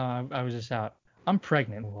you? I was just out. I'm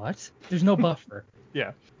pregnant. What? There's no buffer.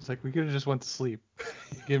 Yeah. It's like, we could have just went to sleep.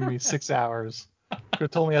 Give me 6 hours. Could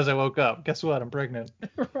have told me as I woke up. Guess what? I'm pregnant.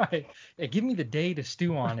 Right. Yeah, give me the day to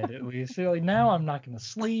stew on it at least. So, like, now I'm not going to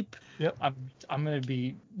sleep. Yep. I'm going to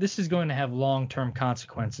be. This is going to have long-term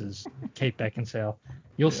consequences, Kate Beckinsale.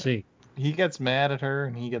 You'll see. He gets mad at her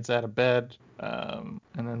and he gets out of bed. And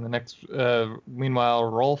then the next, meanwhile,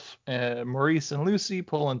 Rolf, Maurice, and Lucy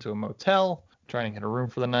pull into a motel, trying to get a room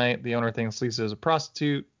for the night. The owner thinks Lisa is a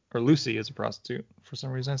prostitute, or Lucy is a prostitute. For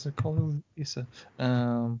some reason, I said call her Lisa.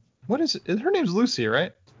 What is it? Her name's Lucy,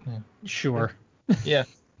 right? Yeah. Sure. Yeah.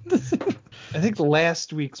 I think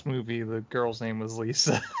last week's movie, the girl's name was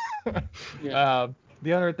Lisa. Yeah.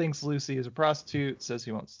 The owner thinks Lucy is a prostitute, says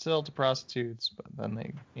he wants to sell to prostitutes, but then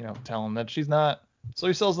they, tell him that she's not. So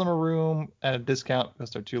he sells them a room at a discount because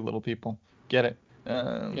they're two little people. Get it?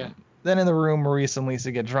 Yeah. Then in the room, Maurice and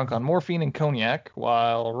Lisa get drunk on morphine and cognac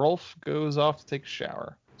while Rolf goes off to take a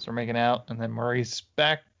shower. So they're making out, and then Maurice's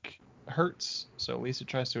back hurts, so Lisa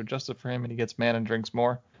tries to adjust it for him, and he gets mad and drinks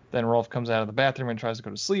more. Then Rolf comes out of the bathroom and tries to go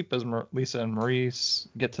to sleep as Lisa and Maurice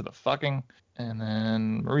get to the fucking. And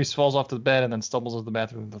then Maurice falls off the bed and then stumbles into the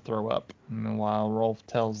bathroom to throw up. And then while Rolf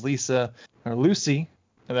tells Lucy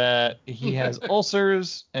that he has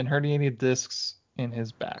ulcers and herniated discs in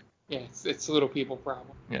his back. Yeah, it's a little people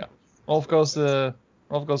problem. Yeah. Rolf goes to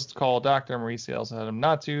call a doctor. Maurice yells at him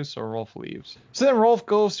not to, so Rolf leaves. So then Rolf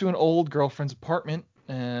goes to an old girlfriend's apartment,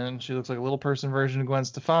 and she looks like a little person version of Gwen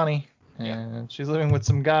Stefani. And she's living with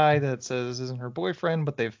some guy that says isn't her boyfriend,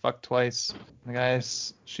 but they've fucked twice. The guy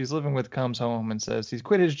she's living with comes home and says he's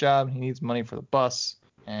quit his job and he needs money for the bus.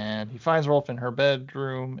 And he finds Rolf in her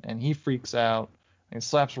bedroom, and he freaks out. And he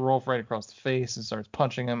slaps Rolf right across the face and starts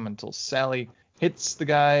punching him until Sally hits the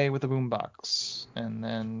guy with a boombox. And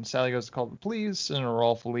then Sally goes to call the police, and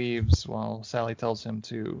Rolf leaves while Sally tells him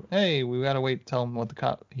to, hey, we gotta wait to tell him what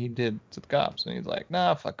he did to the cops. And he's like,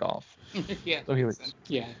 nah, fuck off. Yeah. So he leaves.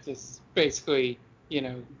 Yeah, just basically,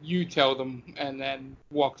 you tell them, and then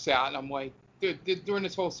walks out. And I'm like, during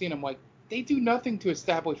this whole scene, I'm like, they do nothing to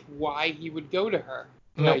establish why he would go to her.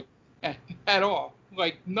 Nope. Like, at all.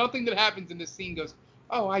 Like, nothing that happens in this scene goes,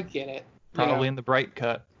 oh, I get it. Probably in the bright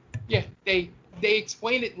cut. Yeah, they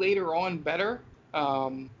explain it later on better.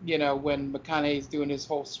 When McConaughey's doing his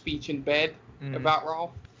whole speech in bed about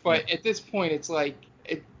Rolf. But at this point, it's like,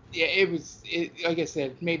 like I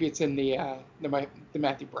said, maybe it's in the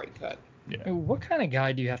Matthew Bright cut. Yeah. What kind of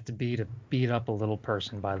guy do you have to be beat up a little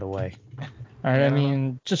person, by the way? I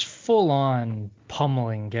mean, just full on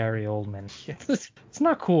pummeling Gary Oldman. It's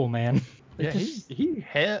not cool, man. Yeah,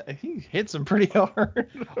 he hits him pretty hard.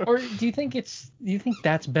 Or do you think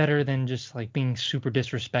that's better than just like being super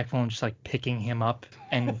disrespectful and just like picking him up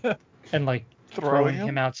and like throwing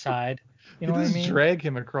him outside? You know what I mean? Drag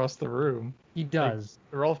him across the room. He does.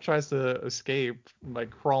 Like, Rolf tries to escape by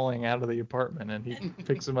crawling out of the apartment, and he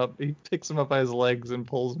picks him up. He picks him up by his legs and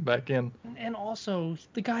pulls him back in. And also,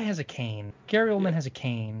 the guy has a cane. Gary Oldman has a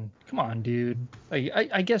cane. Come on, dude. Like,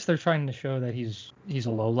 I guess they're trying to show that he's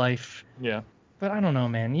a lowlife. Yeah. But I don't know,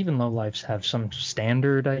 man. Even lowlifes have some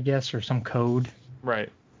standard, I guess, or some code. Right.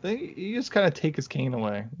 You just kind of take his cane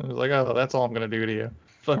away. It was like, oh, that's all I'm gonna do to you.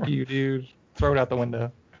 Fuck you, dude. Throw it out the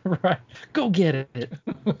window. Right. Go get it.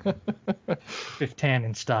 Fifth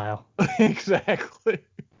Tannen style. Exactly.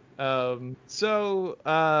 So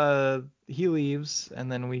he leaves,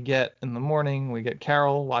 and then in the morning, we get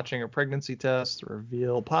Carol watching her pregnancy test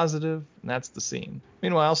reveal positive, and that's the scene.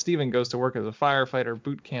 Meanwhile, Steven goes to work as a firefighter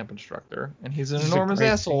boot camp instructor, and he's an enormous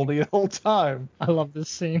asshole the whole time. I love this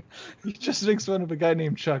scene. He just makes fun of a guy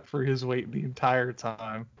named Chuck for his weight the entire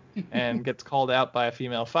time. And gets called out by a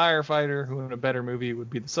female firefighter who in a better movie would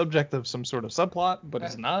be the subject of some sort of subplot, but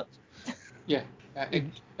is not. Yeah.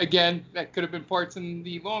 Again, that could have been parts in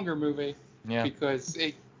the longer movie. Yeah. Because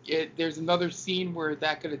there's another scene where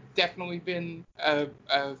that could have definitely been a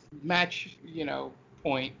match,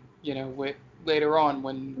 point, with later on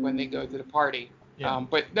when they go to the party. Yeah.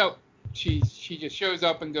 But no, she just shows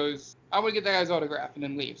up and goes, I want to get that guy's autograph, and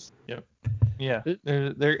then leaves. Yep. Yeah,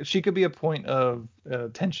 she could be a point of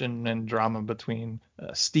tension and drama between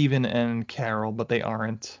Steven and Carol, but they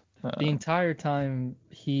aren't. The entire time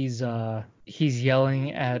he's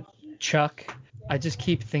yelling at Chuck, I just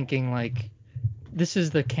keep thinking like, this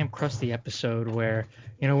is the Camp Krusty episode where,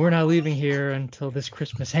 we're not leaving here until this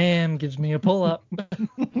Christmas ham gives me a pull-up.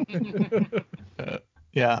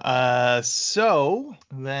 Yeah. So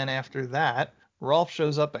then after that, Rolf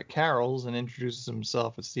shows up at Carol's and introduces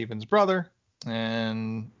himself as Steven's brother.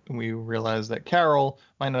 And we realize that Carol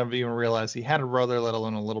might not have even realized he had a brother, let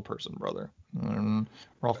alone a little person brother. And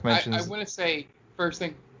Rolf mentions... I want to say, first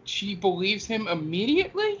thing, she believes him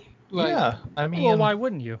immediately? Yeah, I mean... Well, why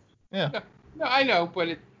wouldn't you? Yeah. No, I know, but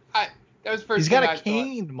that was the first He's thing got a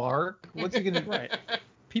cane, Mark. What's he going to do? Right.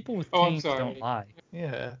 People with canes don't lie.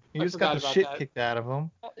 Yeah. He just got the shit kicked out of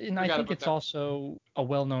him. And I think it's also a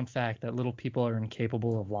well-known fact that little people are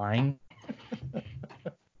incapable of lying.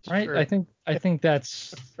 Right? Sure. I think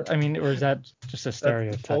that's, or is that just a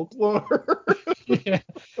stereotype? Folklore. Yeah.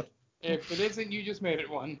 If it isn't, you just made it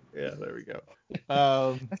one. Yeah, there we go.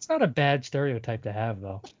 That's not a bad stereotype to have,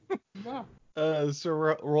 though. No.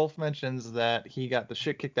 So Rolf mentions that he got the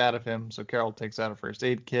shit kicked out of him, so Carol takes out a first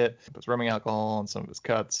aid kit, puts rubbing alcohol on some of his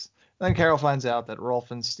cuts. Then Carol finds out that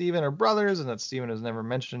Rolf and Steven are brothers and that Steven has never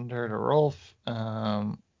mentioned her to Rolf.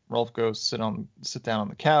 Rolf goes sit down on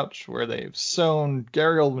the couch where they've sewn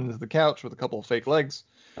Gary Oldman into the couch with a couple of fake legs.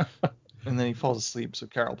 And then he falls asleep, so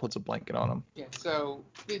Carol puts a blanket on him. Yeah, so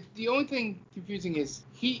the only thing confusing is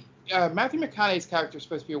Matthew McConaughey's character is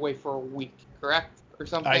supposed to be away for a week, correct? Or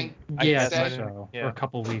something? I guess so. Yeah. Or a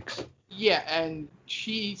couple weeks. Yeah, and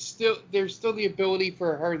there's still the ability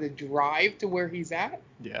for her to drive to where he's at?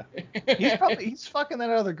 Yeah. He's fucking that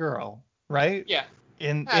other girl, right? Yeah.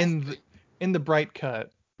 In the bright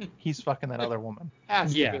cut, he's fucking that other woman.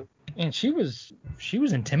 Yeah. And she was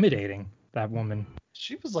intimidating, that woman.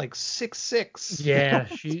 She was like 6'6". Yeah,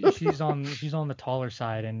 she's on the taller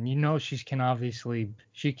side, and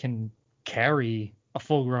she can carry a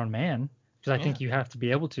full-grown man, because I think you have to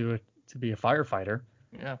be able to be a firefighter.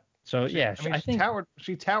 Yeah. So I think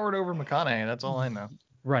she towered over McConaughey. That's all I know.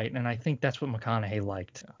 Right, and I think that's what McConaughey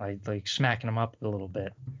liked, like smacking him up a little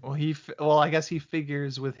bit. Well, I guess he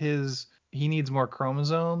figures with he needs more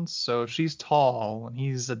chromosomes. So if she's tall and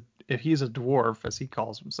if he's a dwarf, as he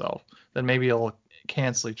calls himself, then maybe it'll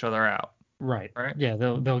cancel each other out. Right. Yeah,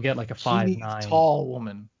 they'll get like a 5'9". He needs a tall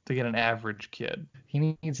woman to get an average kid.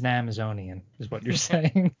 He needs an Amazonian, is what you're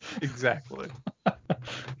saying. Exactly.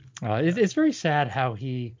 It's very sad how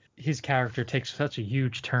his character takes such a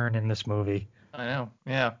huge turn in this movie. I know.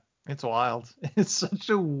 Yeah, it's wild. It's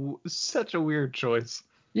such a weird choice.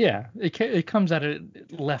 Yeah, it comes out of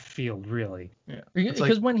left field, really. Yeah.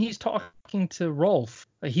 Because when he's talking to Rolf,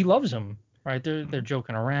 he loves him, right? They're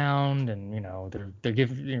joking around, and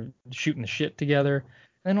they're shooting the shit together.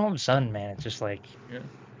 And then all of a sudden, man, it's just like,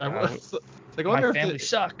 my family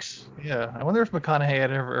sucks. Yeah, I wonder if McConaughey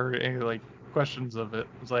had ever any questions of it.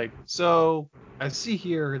 It's like, so I see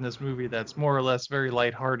here in this movie that's more or less very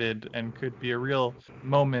lighthearted and could be a real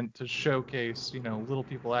moment to showcase, little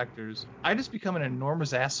people actors. I just become an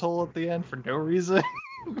enormous asshole at the end for no reason.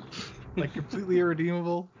 Completely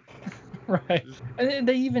irredeemable. Right. And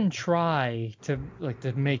they even try to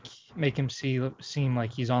make him seem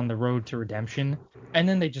like he's on the road to redemption, and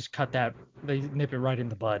then they just they nip it right in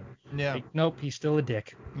the bud. Yeah. Nope, he's still a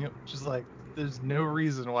dick. Yep. Just there's no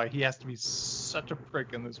reason why he has to be such a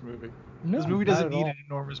prick in this movie. No, this movie doesn't need an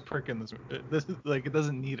enormous prick in this movie. It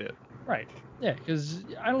doesn't need it. Right. Yeah, because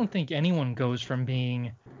I don't think anyone goes from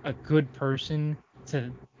being a good person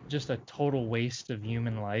to just a total waste of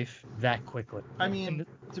human life that quickly. I mean,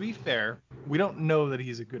 to be fair, we don't know that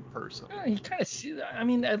he's a good person. He kind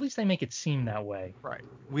of at least they make it seem that way. Right.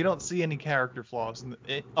 We don't see any character flaws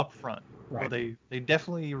up front. Right. Well, they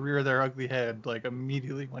definitely rear their ugly head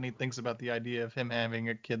immediately when he thinks about the idea of him having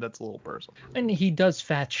a kid that's a little person. And he does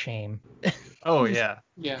fat shame. Oh yeah.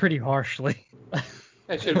 Yeah. Pretty harshly.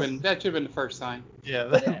 That should have been the first sign. Yeah.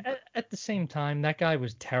 But at the same time, that guy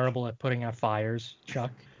was terrible at putting out fires,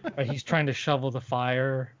 Chuck. He's trying to shovel the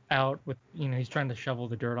fire out with, he's trying to shovel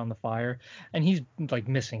the dirt on the fire, and he's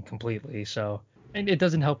missing completely. So, and it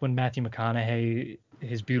doesn't help when Matthew McConaughey,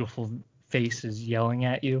 his beautiful face, is yelling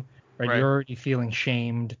at you. Right? You're already feeling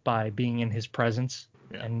shamed by being in his presence,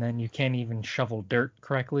 and then you can't even shovel dirt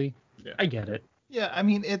correctly. Yeah. I get it. Yeah, I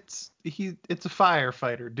mean it's a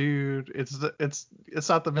firefighter, dude. It's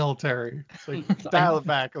not the military. It's dial it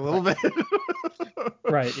back a little bit.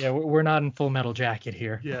 Right. Yeah, we're not in Full Metal Jacket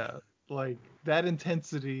here. Yeah, that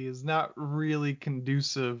intensity is not really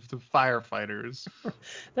conducive to firefighters.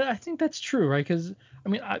 I think that's true, right? Because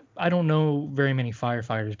I don't know very many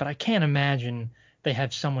firefighters, but I can't imagine they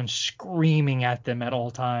have someone screaming at them at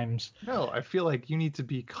all times. No, I feel like you need to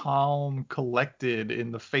be calm, collected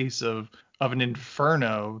in the face of an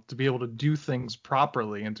inferno to be able to do things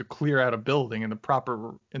properly and to clear out a building in the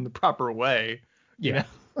proper way. Yeah.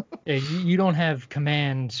 Yeah, you don't have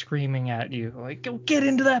command screaming at you go get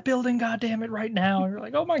into that building, goddamn it, right now. And you're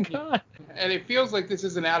like, oh my god. And it feels like this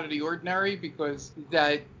isn't out of the ordinary because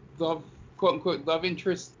that quote unquote love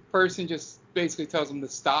interest person just basically tells him to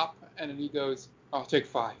stop, and then he goes, I'll take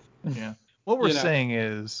 5. Yeah. What we're saying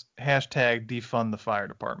is hashtag defund the fire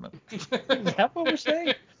department. Is that what we're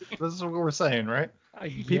saying? This is what we're saying, right?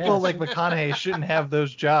 People like McConaughey shouldn't have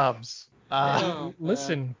those jobs.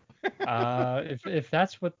 Listen, if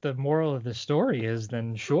that's what the moral of the story is,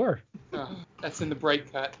 then sure. That's in the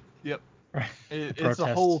break cut. Yep. It's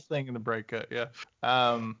the whole thing in the break cut, yeah.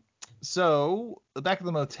 So, back at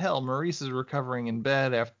the motel, Maurice is recovering in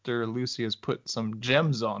bed after Lucy has put some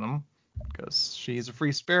gems on him. Because she's a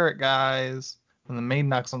free spirit, guys. And the maid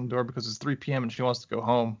knocks on the door because it's 3 p.m. and she wants to go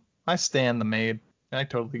home. I stan the maid. I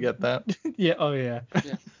totally get that. Yeah, oh yeah.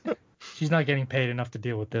 She's not getting paid enough to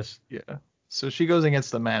deal with this. Yeah. So she goes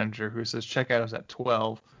against the manager, who says checkout is at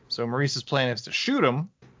 12. So Maurice's plan is to shoot him,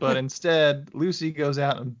 but instead Lucy goes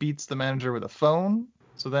out and beats the manager with a phone.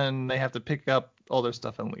 So then they have to pick up all their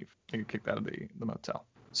stuff and leave. They get kicked out of the motel.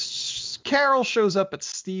 Carol shows up at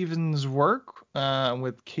Steven's work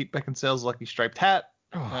with Kate Beckinsale's lucky striped hat.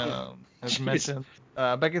 As mentioned,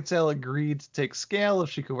 Beckinsale agreed to take scale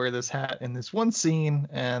if she could wear this hat in this one scene,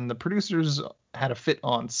 and the producers had a fit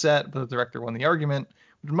on set, but the director won the argument,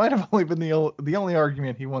 which might have only been the only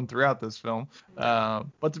argument he won throughout this film.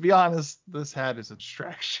 But to be honest, this hat is a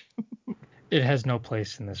distraction. It has no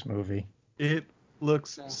place in this movie. It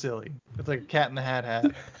looks silly. It's like a Cat in the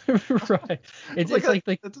Hat. Right. It's like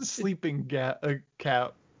it's a sleeping cat.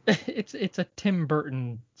 It's a Tim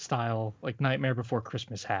Burton style, like Nightmare Before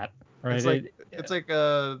Christmas hat, right? It's like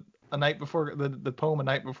a night before the poem A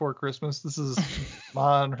Night Before Christmas. This is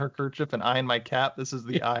Ma in her kerchief and I in my cap. This is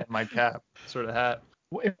the I in my cap sort of hat.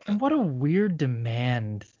 And what a weird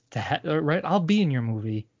demand to have, right? I'll be in your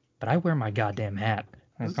movie, but I wear my goddamn hat.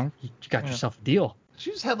 You got yourself a deal. She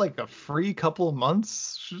just had like a free couple of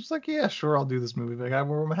months. She was like, yeah, sure, I'll do this movie. Like, I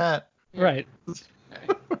wear my hat. Right.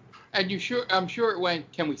 And I'm sure it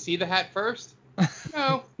went, can we see the hat first?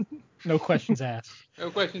 No. No questions asked. No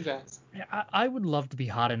questions asked. I would love to be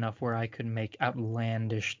hot enough where I could make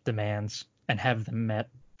outlandish demands and have them met.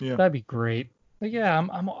 Yeah. That'd be great. But yeah,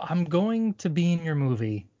 I'm going to be in your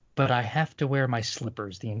movie, but I have to wear my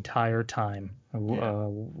slippers the entire time.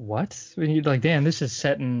 What? You're like, damn, this is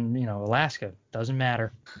set in, Alaska. Doesn't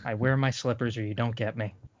matter. I wear my slippers or you don't get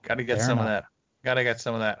me. Gotta get some of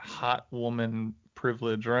that hot woman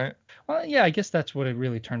privilege, right? Well, yeah, I guess that's what it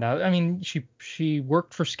really turned out. I mean, she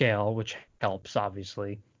worked for scale, which helps,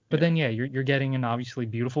 obviously. But then, you're getting an obviously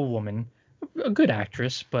beautiful woman, a good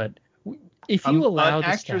actress, but if you allow an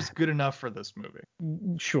actress good enough for this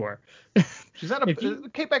movie. Sure. She's not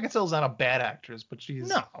Kate Beckinsale's not a bad actress, but she's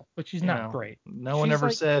not great. No one ever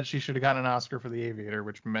said she should have gotten an Oscar for The Aviator,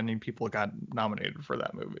 which many people got nominated for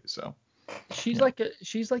that movie. So she's like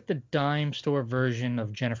the dime store version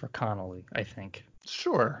of Jennifer Connelly, I think.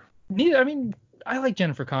 Sure. I mean, I like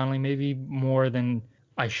Jennifer Connelly maybe more than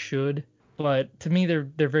I should, but to me they're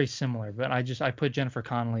very similar. But I put Jennifer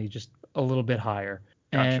Connelly just a little bit higher.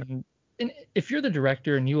 Gotcha. And if you're the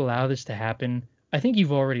director and you allow this to happen, I think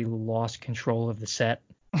you've already lost control of the set,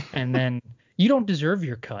 and then you don't deserve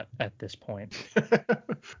your cut at this point.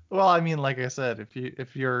 Well, I mean, like I said,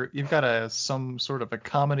 if you've got some sort of a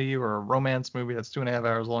comedy or a romance movie that's 2.5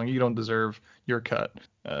 hours long, you don't deserve your cut.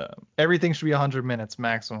 Everything should be 100 minutes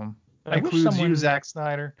maximum. That includes you, Zack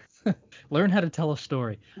Snyder. Learn how to tell a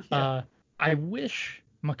story. Yeah. I wish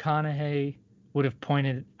McConaughey would have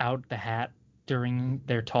pointed out the hat during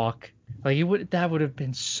their talk. Like that would have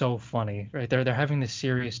been so funny, right? They're having this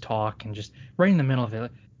serious talk and just right in the middle of it,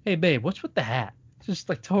 like, hey babe, what's with the hat? Just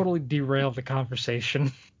like totally derail the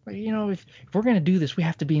conversation. Like, if we're gonna do this, we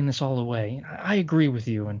have to be in this all the way. I agree with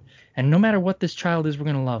you, and no matter what this child is, we're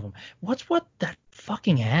gonna love him. What's that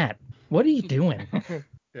fucking hat? What are you doing?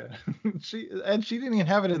 Yeah, she didn't even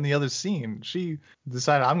have it in the other scene. She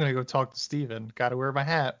decided, I'm gonna go talk to Steven. Gotta wear my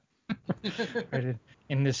hat. Right,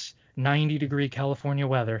 in this 90-degree California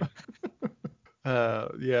weather.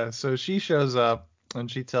 So she shows up and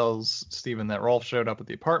she tells Steven that Rolf showed up at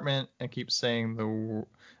the apartment and she keeps saying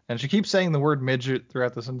the word midget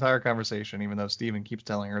throughout this entire conversation, even though Steven keeps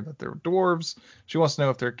telling her that they're dwarves. She wants to know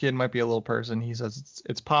if their kid might be a little person. He says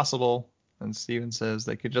it's possible, and Steven says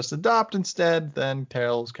they could just adopt instead, then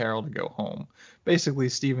tells Carol to go home. Basically,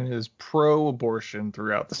 Steven is pro-abortion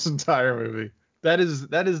throughout this entire movie. That is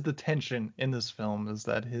the tension in this film, is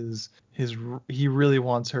that he really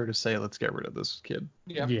wants her to say, let's get rid of this kid.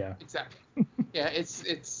 Yeah. Exactly. Yeah,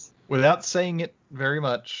 it's without saying it very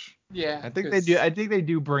much. Yeah. I think they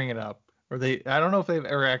do bring it up. Or I don't know if they've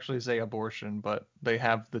ever actually say abortion, but they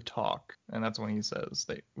have the talk, and that's when he says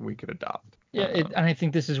we could adopt. Yeah, and I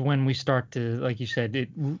think this is when we start to, like you said,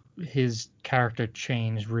 his character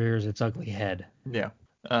change rears its ugly head. Yeah.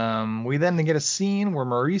 We then get a scene where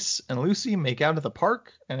Maurice and Lucy make out at the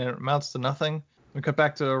park, and it amounts to nothing. We cut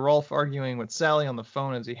back to Rolf arguing with Sally on the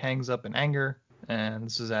phone as he hangs up in anger, and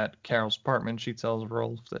this is at Carol's apartment. She tells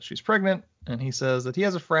Rolf that she's pregnant, and he says that he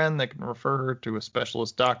has a friend that can refer her to a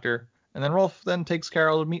specialist doctor. And then Rolf then takes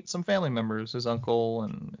Carol to meet some family members, his uncle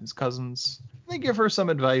and his cousins. They give her some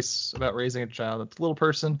advice about raising a child that's a little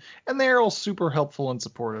person, and they're all super helpful and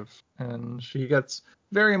supportive. And she gets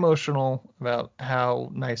very emotional about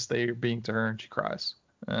how nice they're being to her, and she cries.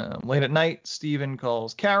 Late at night, Steven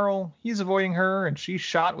calls Carol. He's avoiding her, and she's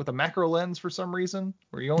shot with a macro lens for some reason,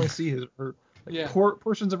 where you only see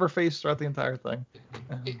Portions of her face throughout the entire thing.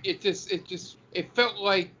 It felt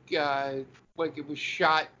like it was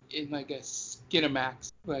shot in like a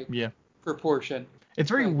Skinamax proportion. It's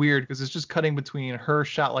very weird because it's just cutting between her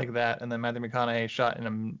shot like that and then Matthew McConaughey shot in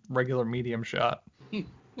a regular medium shot.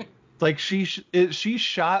 Like she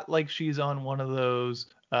shot like she's on one of those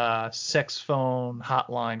sex phone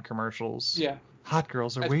hotline commercials. Yeah. Hot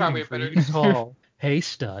girls are waiting for you to call. Hey,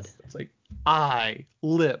 stud. It's like eye,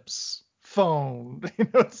 lips, phone.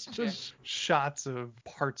 It's just shots of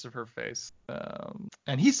parts of her face.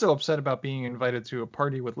 And he's so upset about being invited to a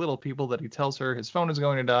party with little people that he tells her his phone is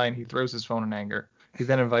going to die and he throws his phone in anger. He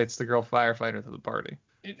then invites the girl firefighter to the party.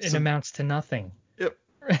 It amounts to nothing. Yep.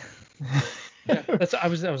 I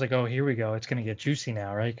was like, oh, here we go. It's gonna get juicy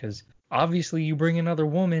now, right? Because obviously you bring another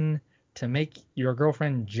woman to make your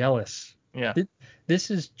girlfriend jealous. Yeah. This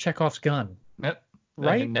is Chekhov's gun. Yep.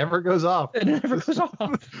 Right? It never goes off. It never goes off.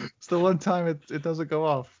 It's the one time it doesn't go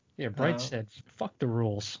off. Yeah, Bright said, fuck the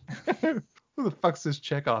rules. Who the fuck's this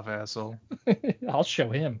Chekhov asshole? I'll show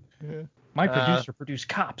him. Yeah. My producer produced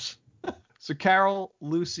Cops. So Carol,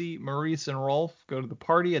 Lucy, Maurice, and Rolf go to the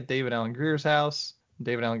party at David Alan Grier's house.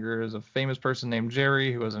 David Alan Grier is a famous person named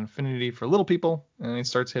Jerry who has an affinity for little people, and he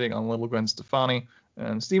starts hitting on little Gwen Stefani.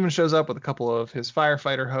 And Steven shows up with a couple of his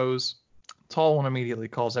firefighter hoes. Tall one immediately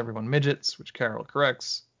calls everyone midgets, which Carol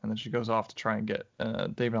corrects, and then she goes off to try and get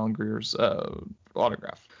David Alan Grier's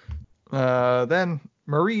autograph. Then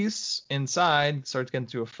Maurice, inside, starts getting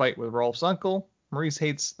into a fight with Rolf's uncle. Maurice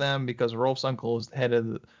hates them because Rolf's uncle is the head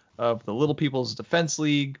of the Little People's Defense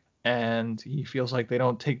League, and he feels like they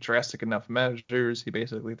don't take drastic enough measures. He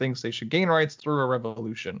basically thinks they should gain rights through a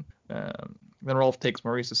revolution. Then Rolf takes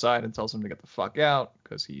Maurice aside and tells him to get the fuck out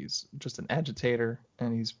because he's just an agitator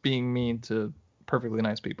and he's being mean to perfectly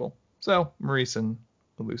nice people. So Maurice and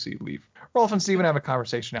Lucy leave. Rolf and Steven have a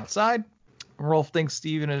conversation outside. Rolf thinks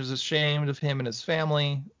Steven is ashamed of him and his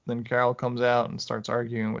family. Then Carol comes out and starts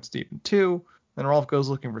arguing with Steven too. Then Rolf goes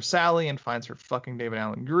looking for Sally and finds her fucking David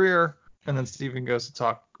Alan Grier. And then Steven goes to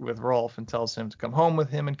talk with Rolf and tells him to come home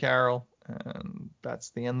with him and Carol. And that's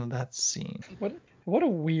the end of that scene. What a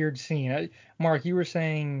weird scene. Mark, you were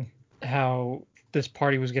saying how this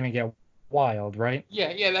party was going to get wild, right?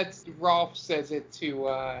 Yeah, that's Rolf says it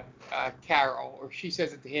to Carol, or she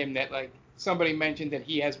says it to him that like somebody mentioned that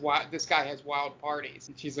this guy has wild parties,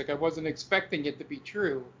 and she's like, I wasn't expecting it to be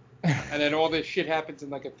true, and then all this shit happens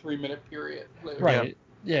in like a 3-minute period. Later. Right.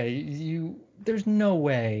 Yeah, there's no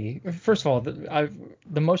way. First of all,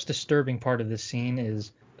 the most disturbing part of this scene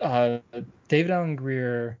is David Alan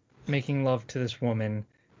Grier making love to this woman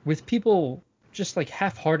with people just like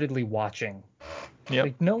half-heartedly watching. Yep.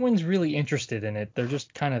 Like no one's really interested in it. They're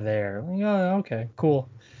just kind of there. Like, oh, okay, cool.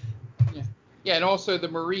 Yeah, and also the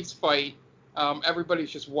Maurice fight,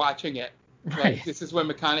 everybody's just watching it. Right. Like, this is when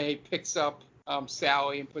McConaughey picks up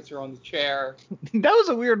Sally and puts her on the chair. That was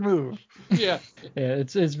a weird move. Yeah. Yeah,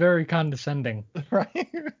 it's very condescending. Right?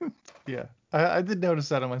 Yeah. I did notice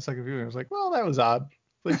that on my second viewing. I was like, well, that was odd.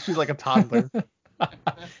 Like she's like a toddler.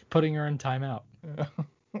 Putting her in timeout.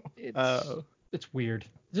 It's weird.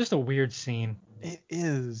 Just a weird scene. It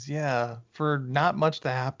is, yeah. For not much to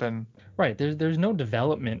happen. Right. There's no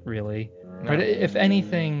development really. No. Right. If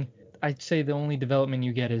anything, I'd say the only development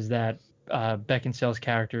you get is that Beckinsale's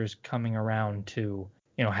character is coming around to,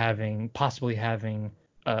 possibly having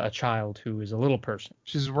a child who is a little person.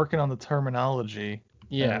 She's working on the terminology,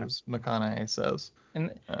 as McConaughey says.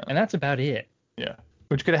 And that's about it. Yeah.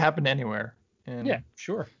 Which could have happened anywhere. Yeah,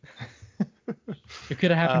 sure. It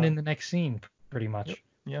could have happened in the next scene, pretty much.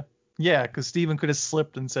 Yeah. Yeah, because Steven could have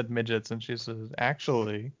slipped and said midgets, and she says,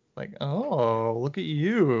 actually, like, oh, look at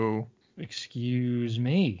you. Excuse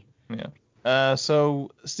me. Yeah.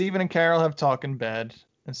 So Steven and Carol have talk in bed,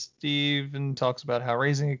 and Steven talks about how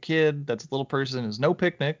raising a kid that's a little person is no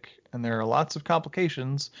picnic, and there are lots of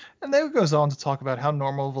complications, and then it goes on to talk about how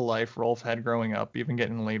normal of a life Rolf had growing up, even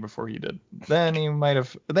getting laid before he did.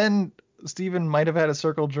 Then Steven might have had a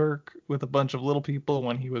circle jerk with a bunch of little people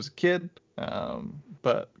when he was a kid,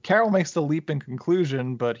 but Carol makes the leap in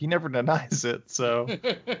conclusion, but he never denies it, so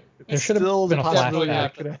there should have been a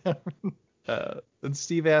flashback. And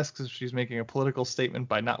Steve asks if she's making a political statement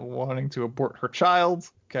by not wanting to abort her child.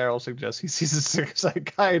 Carol suggests he sees a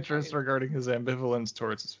psychiatrist regarding his ambivalence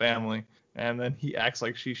towards his family, and then he acts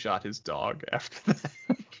like she shot his dog after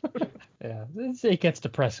that. Yeah, it gets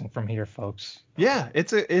depressing from here, folks. Yeah,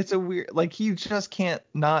 it's a weird, like, he just can't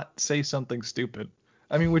not say something stupid.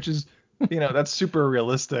 I mean, which is That's super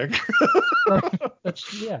realistic.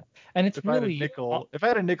 Yeah, and it's if really if I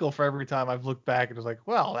had a nickel for every time I've looked back, it was like,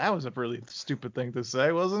 well, that was a really stupid thing to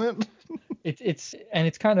say, wasn't it?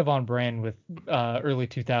 It's kind of on brand with early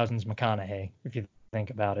 2000s McConaughey, if you think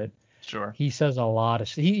about it. Sure. He says a lot of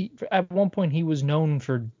at one point he was known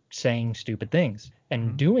for saying stupid things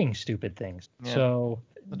and doing stupid things. Yeah. So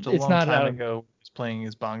it's a long time ago. He was playing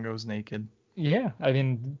his bongos naked. Yeah, I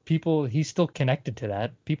mean, he's still connected to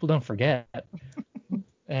that. People don't forget.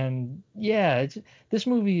 And yeah, this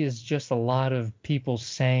movie is just a lot of people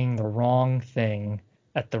saying the wrong thing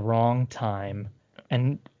at the wrong time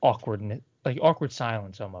and awkward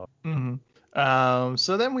silence almost. Mm-hmm.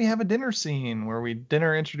 So then we have a dinner scene where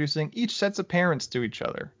dinner introducing each set's of parents to each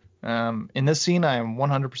other. In this scene, I am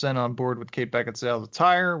 100% on board with Kate Beckinsale's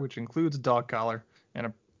attire, which includes a dog collar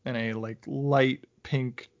and a like light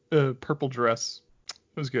pink purple dress.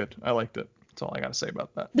 It was good. I liked it. That's all I got to say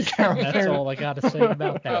about that. That's all I got to say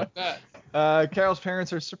about that. Carol's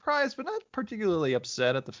parents are surprised, but not particularly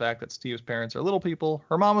upset at the fact that Steve's parents are little people.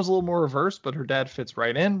 Her mom was a little more reverse, but her dad fits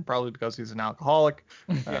right in, probably because he's an alcoholic.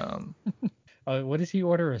 What does he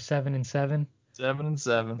order? A 7 and 7? 7 and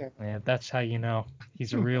 7. Yeah, that's how you know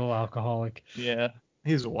he's a real alcoholic. Yeah,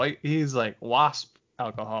 he's white. He's like WASP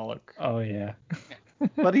alcoholic. Oh yeah.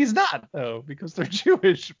 But he's not though, because they're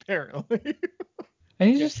Jewish apparently. And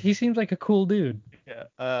he seems like a cool dude. Yeah.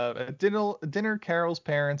 At dinner, Carol's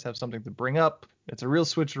parents have something to bring up. It's a real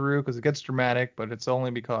switcheroo because it gets dramatic, but it's only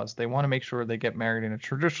because they want to make sure they get married in a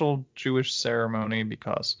traditional Jewish ceremony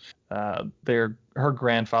because her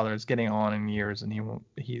grandfather is getting on in years and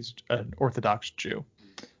he's an Orthodox Jew.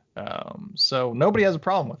 So nobody has a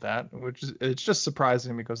problem with that, it's just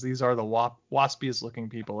surprising because these are the waspiest looking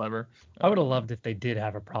people ever. I would have loved if they did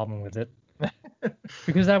have a problem with it.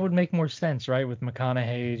 Because that would make more sense, right? With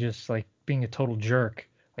McConaughey just like being a total jerk.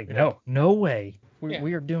 Like, no way.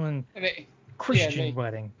 We are doing Christian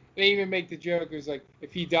wedding. They even make the joke. It was like,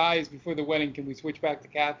 if he dies before the wedding, can we switch back to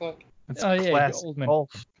Catholic? It's classic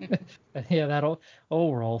Rolf. Yeah, that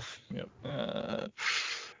old Rolf. Yep.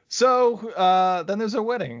 So then there's a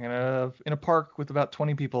wedding in a park with about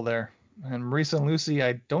 20 people there. And Marisa and Lucy,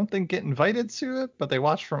 I don't think get invited to it, but they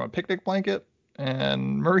watch from a picnic blanket.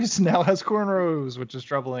 And Maurice now has cornrows, which is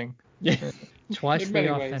troubling. Yeah, twice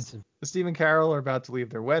the offensive. Steve and Carol are about to leave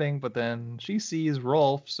their wedding, but then she sees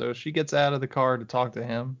Rolf, so she gets out of the car to talk to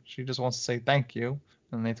him. She just wants to say thank you.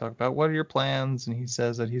 And they talk about what are your plans, and he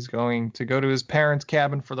says that he's going to go to his parents'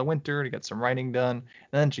 cabin for the winter to get some writing done.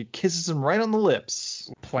 And then she kisses him right on the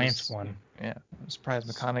lips. Plants one. Yeah, I'm surprised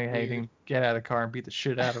McConaughey didn't get out of the car and beat the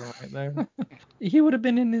shit out of him right there. He would have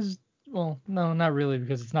been in his... Well, no, not really,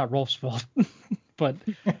 because it's not Rolf's fault. But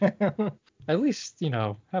at least,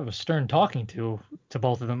 have a stern talking to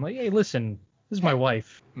both of them. Like, hey, listen, this is my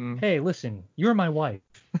wife. Hey, listen, you're my wife.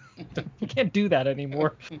 You can't do that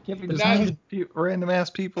anymore. You can't be just random ass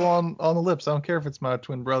people on the lips. I don't care if it's my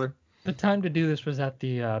twin brother. The time to do this was at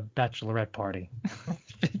the bachelorette party.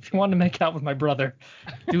 If you want to make out with my brother,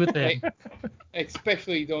 do it then.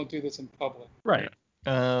 Especially don't do this in public. Right.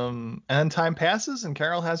 And then time passes and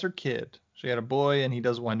Carol has her kid. She had a boy and he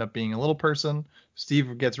does wind up being a little person.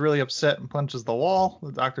 Steve gets really upset and punches the wall.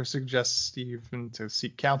 The doctor suggests Steven to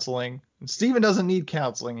seek counseling. And Steven doesn't need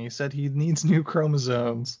counseling. He said he needs new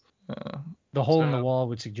chromosomes. The hole in the wall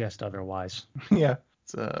would suggest otherwise. Yeah.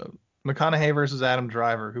 It's McConaughey versus Adam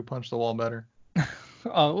Driver. Who punched the wall better?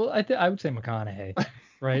 Oh, well, I would say McConaughey,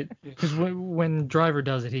 right? Because when Driver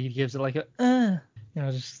does it, he gives it like a,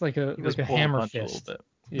 just like a hammer fist.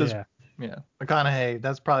 Yeah. Yeah. McConaughey,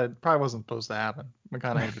 that's probably wasn't supposed to happen.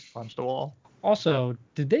 McConaughey just punched a wall. Also,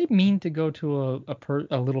 did they mean to go to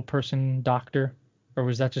a little person doctor, or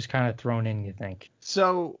was that just kind of thrown in, you think?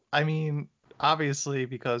 So, I mean, obviously,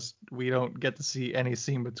 because we don't get to see any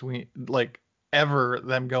scene between, like, ever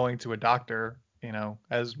them going to a doctor,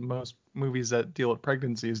 as most movies that deal with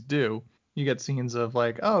pregnancies do. You get scenes of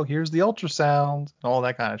like, oh, here's the ultrasound and all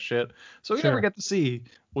that kind of shit. So we never get to see,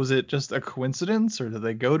 was it just a coincidence or did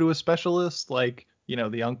they go to a specialist? Like,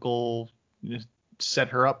 the uncle set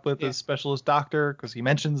her up with a specialist doctor because he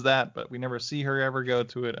mentions that, but we never see her ever go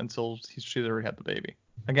to it until she's already had the baby.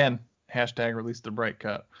 Again, hashtag release the bright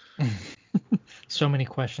cut. So many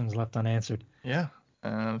questions left unanswered. Yeah.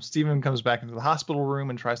 Steven comes back into the hospital room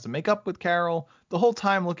and tries to make up with Carol, the whole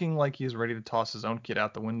time looking like he's ready to toss his own kid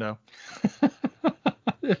out the window.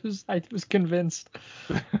 I was convinced.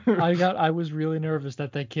 I was really nervous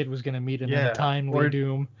that kid was going to meet an untimely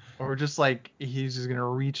doom. Or just like he's just going to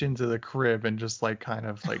reach into the crib and just like kind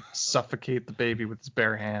of like suffocate the baby with his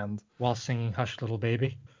bare hand. While singing Hush Little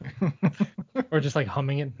Baby. Or just like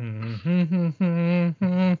humming it.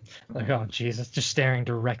 Like, oh Jesus, just staring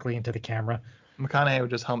directly into the camera. McConaughey would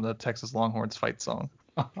just hum the Texas Longhorns fight song.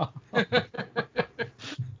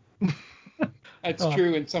 That's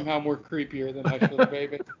true, and somehow more creepier than Hush Little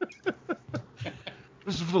Baby.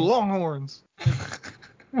 This is for the Longhorns.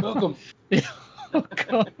 Welcome.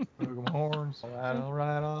 Welcome, horns. All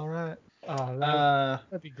right.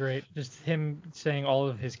 That'd be great. Just him saying all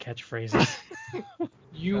of his catchphrases.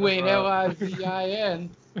 UNLIVIN.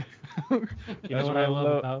 You know what I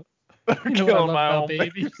love about? You know Killing what I love my about own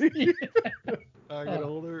babies? I get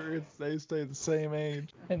older, they stay the same age.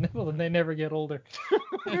 And they never get older.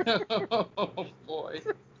 Oh boy.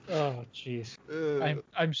 Oh jeez.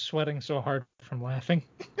 I'm sweating so hard from laughing.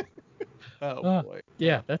 Oh boy.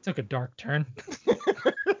 Yeah, that took a dark turn.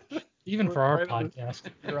 Even for our podcast.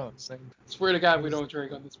 You're on the same. Swear to God, we don't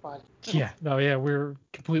drink on this podcast. Yeah, we're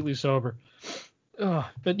completely sober.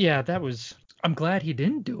 But yeah, I'm glad he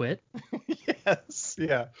didn't do it. Yes,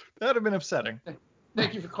 yeah. That would have been upsetting.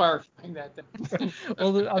 Thank you for clarifying that.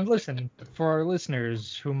 Well, listen, for our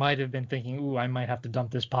listeners who might have been thinking, ooh, I might have to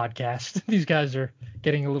dump this podcast. These guys are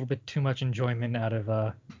getting a little bit too much enjoyment out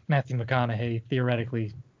of Matthew McConaughey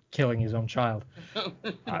theoretically killing his own child.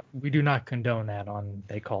 We do not condone that on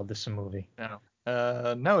They Called This a Movie.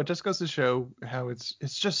 No, it just goes to show how it's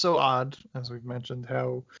just so odd, as we've mentioned,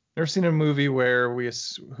 how never seen a movie where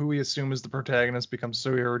who we assume is the protagonist becomes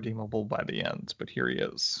so irredeemable by the end, but here he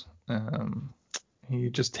is. He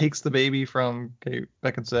just takes the baby from Kate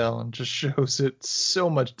Beckinsale and just shows it so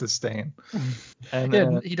much disdain.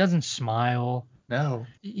 And he doesn't smile. No.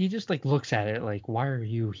 He just looks at it like, why are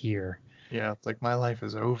you here? Yeah, it's like my life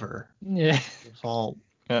is over. Yeah. It's all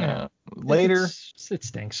later. It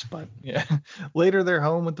stinks, but yeah. Later they're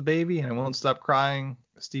home with the baby and it won't stop crying.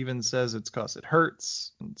 Steven says it's 'cause it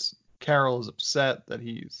hurts. Carol is upset that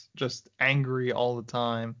he's just angry all the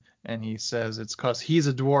time. And he says it's 'cause he's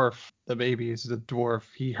a dwarf. The baby is a dwarf.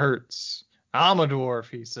 He hurts. I'm a dwarf,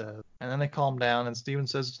 he says. And then they calm down and Steven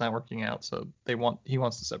says it's not working out. So he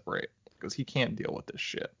wants to separate because he can't deal with this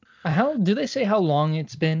shit. How do they say how long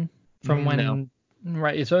it's been from when? No.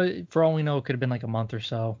 Right. So for all we know, it could have been like a month or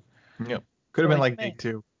so. Yep. Could have been like day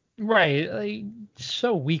 2. Right.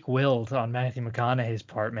 So weak-willed on Matthew McConaughey's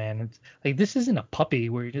part, man. It's like, this isn't a puppy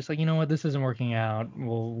where you're just like, you know what, this isn't working out.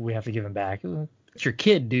 Well, we have to give him back. It's your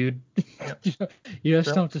kid, dude. Yep. You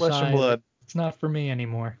just don't decide. It's not for me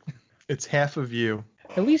anymore. It's half of you.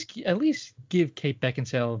 At least give Kate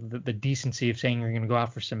Beckinsale the decency of saying you're going to go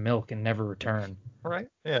out for some milk and never return. Right.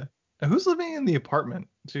 Yeah. And who's living in the apartment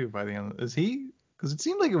too by the end? Is he? Because it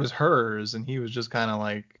seemed like it was hers, and he was just kind of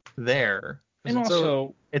like there. And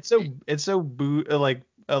also, it's so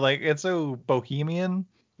bohemian.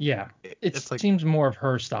 Yeah. It seems more of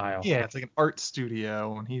her style. Yeah. It's like an art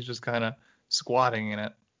studio, and he's just kind of squatting in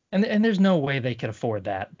it. And there's no way they could afford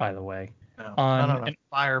that, by the way. No. I don't know.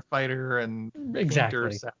 Firefighter and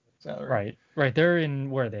exactly. Right. They're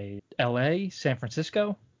in, where are they? L.A., San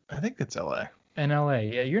Francisco? I think it's L.A. In L.A.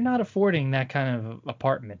 Yeah, you're not affording that kind of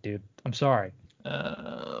apartment, dude. I'm sorry.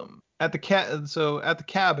 At the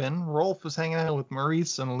cabin, Rolf is hanging out with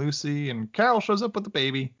Maurice and Lucy, and Carol shows up with the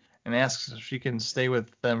baby and asks if she can stay with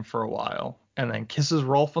them for a while, and then kisses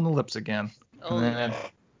Rolf on the lips again. Oh, and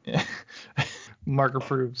then, Mark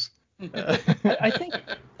approves.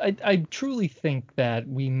 I truly think that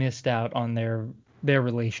we missed out on their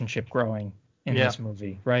relationship growing in this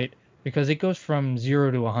movie, right? Because it goes from 0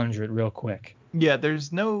 to 100 real quick. Yeah,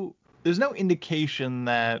 there's no indication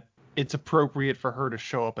that it's appropriate for her to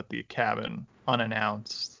show up at the cabin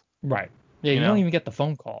unannounced. Right. Yeah, you don't even get the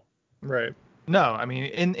phone call. Right. No, I mean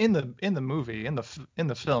in the movie, in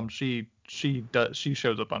the film, she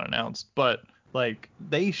shows up unannounced, but like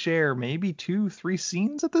they share maybe 2-3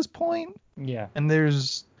 scenes at this point. Yeah. And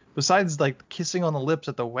there's, besides like kissing on the lips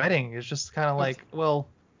at the wedding, it's just kind of like, well,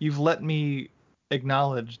 you've let me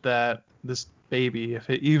acknowledge that this baby, if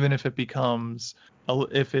it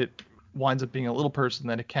winds up being a little person,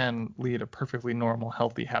 that it can lead a perfectly normal,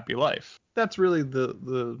 healthy, happy life. That's really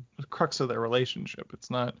the crux of their relationship. It's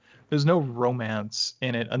not, there's no romance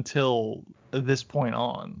in it until this point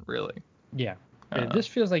on, really. Yeah. This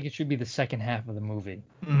feels like it should be the second half of the movie,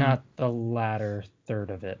 not the latter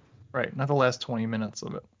third of it. Right, not the last 20 minutes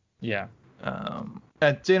of it. Yeah.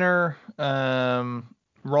 At dinner,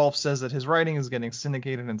 Rolf says that his writing is getting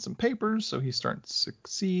syndicated in some papers, so he's starting to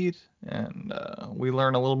succeed. And we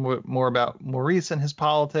learn a little bit more about Maurice and his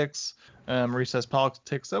politics. Maurice has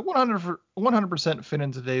politics that 100% fit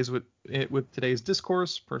in with today's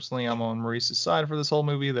discourse. Personally, I'm on Maurice's side for this whole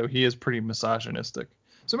movie, though he is pretty misogynistic.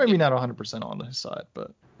 So maybe not 100% on his side,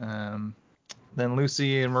 but Then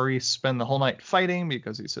Lucy and Maurice spend the whole night fighting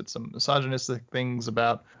because he said some misogynistic things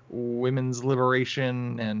about women's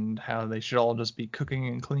liberation and how they should all just be cooking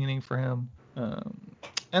and cleaning for him.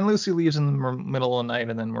 And Lucy leaves in the middle of the night,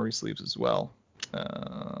 and then Maurice leaves as well.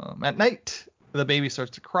 At night, the baby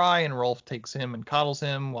starts to cry, and Rolf takes him and coddles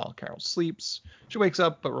him while Carol sleeps. She wakes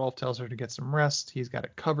up, but Rolf tells her to get some rest. He's got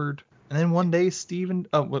it covered. And then one day, Steven...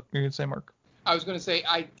 Oh, what were you going to say, Mark? I was going to say,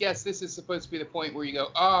 I guess this is supposed to be the point where you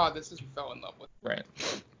go, this is who fell in love with. Right.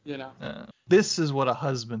 You know? This is what a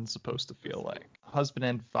husband's supposed to feel like. Husband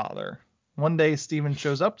and father. One day, Steven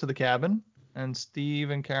shows up to the cabin, and Steve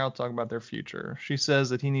and Carol talk about their future. She says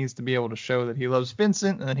that he needs to be able to show that he loves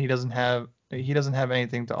Vincent and that he doesn't have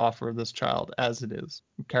anything to offer this child as it is.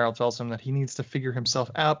 Carol tells him that he needs to figure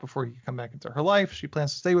himself out before he can come back into her life. She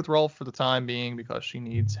plans to stay with Rolf for the time being because she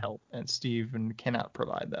needs help, and Steven cannot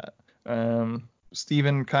provide that.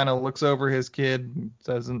 Steven kind of looks over his kid,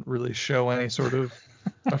 doesn't really show any sort of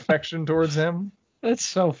affection towards him. That's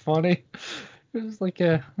so funny. It was like,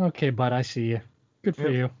 okay, bud, I see you. Good for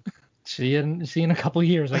you. See you in a couple of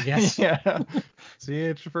years, I guess. Yeah. See you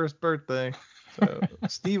at your first birthday. So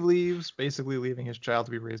Steve leaves, basically leaving his child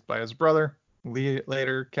to be raised by his brother.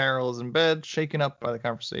 Later, Carol is in bed, shaken up by the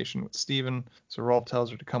conversation with Steven. So Rolf tells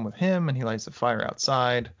her to come with him, and he lights a fire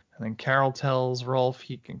outside. And then Carol tells Rolf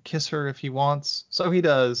he can kiss her if he wants. So he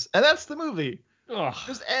does. And that's the movie. Ugh.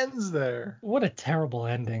 Just ends there. What a terrible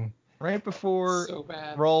ending. Right before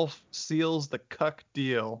Rolf seals the cuck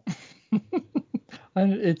deal.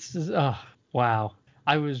 And it's wow.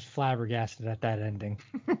 I was flabbergasted at that ending.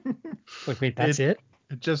 Wait, that's it?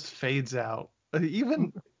 It just fades out.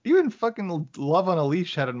 Even fucking Love on a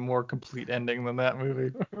Leash had a more complete ending than that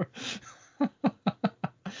movie.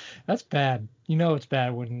 That's bad. You know it's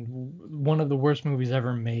bad when one of the worst movies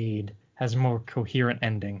ever made has a more coherent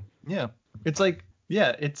ending. Yeah. It's like,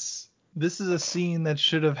 this is a scene that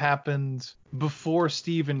should have happened before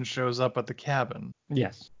Steven shows up at the cabin.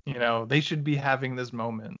 Yes. You know, they should be having this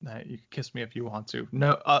moment that you can kiss me if you want to.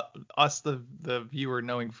 No, us, the viewer,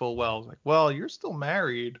 knowing full well, like, well, you're still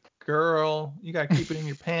married, girl. You got to keep it in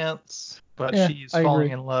your pants. But she's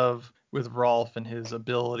falling in love with Rolf and his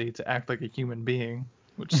ability to act like a human being,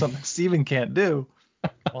 which something Steven can't do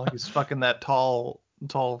while he's fucking that tall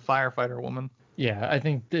firefighter woman. Yeah, I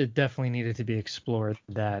think it definitely needed to be explored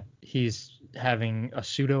that he's having a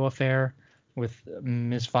pseudo affair with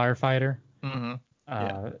Ms. Firefighter. Mm-hmm.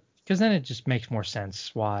 Because then it just makes more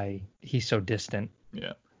sense why he's so distant.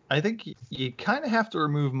 Yeah. I think you kind of have to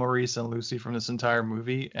remove Maurice and Lucy from this entire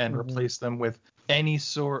movie and replace them with any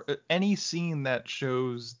scene that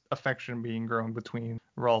shows affection being grown between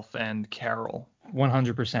Rolf and Carol.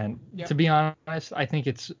 100%. Yep. To be honest, I think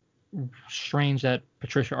it's strange that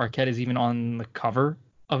Patricia Arquette is even on the cover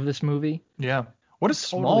of this movie. Yeah. What a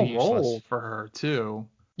small role for her, too.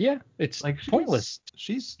 Yeah, it's like pointless.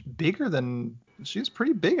 She's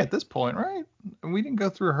pretty big at this point, right? We didn't go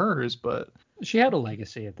through hers, but she had a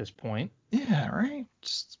legacy at this point. Yeah, right.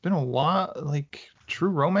 It's been a while. Like, True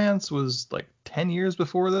Romance was like 10 years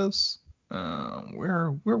before this.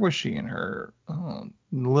 Where was she in her?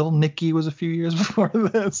 Little Nicky was a few years before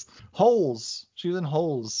this. Holes. She was in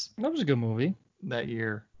Holes. That was a good movie that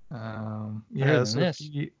year. Yeah, so a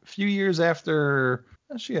few years after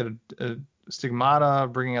she had a Stigmata,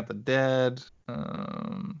 Bringing Out the Dead,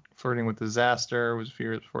 Flirting with Disaster was a few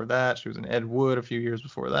years before that. She was in Ed Wood a few years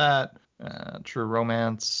before that. True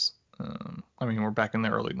Romance. We're back in the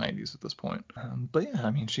early 90s at this point. But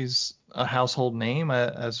yeah, she's a household name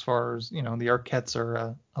as far as, the Arquettes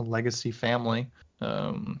are a legacy family.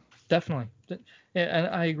 Definitely. Yeah, and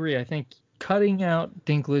I agree. I think cutting out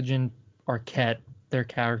Dinklage and Arquette, their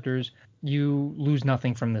characters, you lose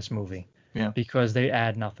nothing from this movie. Yeah. Because they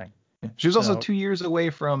add nothing. Yeah. She was also 2 years away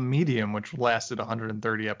from Medium, which lasted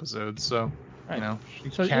 130 episodes. So, right. She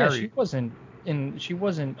carried. Yeah, she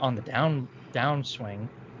wasn't on the downswing.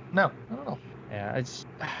 No, not at all. Yeah, it's.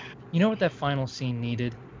 You know what that final scene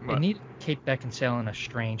needed? What? It needed Kate Beckinsale in a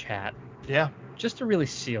strange hat. Yeah. Just to really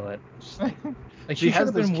seal it. Like she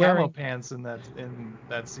has those been camo wearing pants in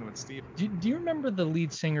that scene with Steve. Do you remember the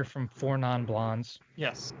lead singer from Four Non-Blondes?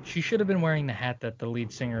 Yes. She should have been wearing the hat that the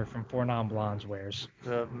lead singer from Four Non-Blondes wears.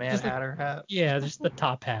 The Mad Hatter hat? Yeah, just the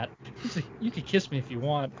top hat. Like, you could kiss me if you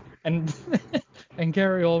want. And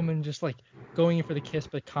Gary Oldman just like going in for the kiss,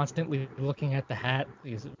 but constantly looking at the hat.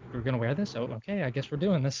 We're going to wear this? Oh, okay, I guess we're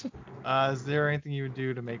doing this. Is there anything you would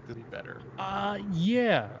do to make this better?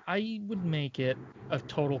 Yeah, I would make it a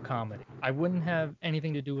total comedy. I wouldn't have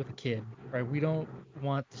anything to do with a kid, right? We don't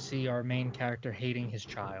want to see our main character hating his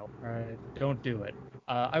child, right? Don't do it.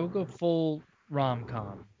 I would go full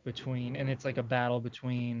rom-com and it's like a battle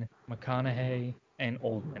between McConaughey and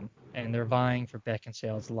Oldman, and they're vying for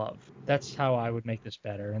Beckinsale's love. That's how I would make this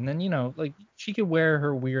better. And then, like, she could wear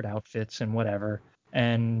her weird outfits and whatever.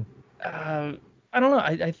 And I don't know.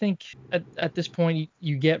 I think at this point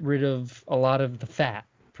you get rid of a lot of the fat,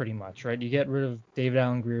 pretty much, right? You get rid of David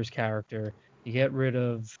Alan Grier's character. You get rid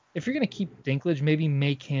of, if you're gonna keep Dinklage, maybe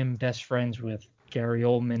make him best friends with Gary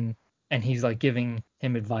Oldman, and he's like giving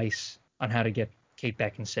him advice on how to get Kate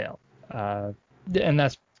Beckinsale. And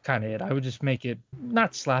that's kind of it. I would just make it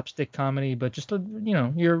not slapstick comedy, but just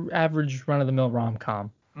your average run-of-the-mill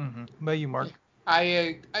rom-com. Mm-hmm. What about you, Mark?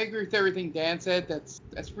 I agree with everything Dan said. That's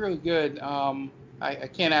really good. I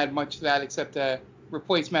can't add much to that except to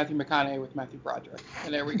replace Matthew McConaughey with Matthew Broderick,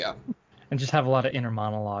 and there we go. And just have a lot of inner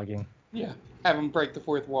monologuing. Yeah, have him break the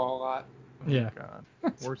fourth wall a lot. Yeah. Oh,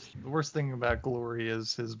 God. The worst thing about Glory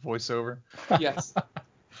is his voiceover. Yes.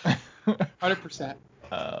 100%.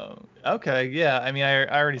 Okay, yeah. I mean, I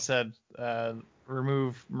already said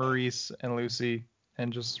remove Maurice and Lucy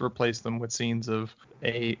and just replace them with scenes of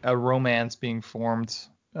a romance being formed.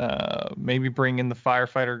 Maybe bring in the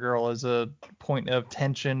firefighter girl as a point of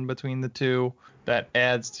tension between the two that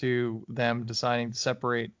adds to them deciding to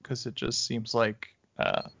separate, because it just seems like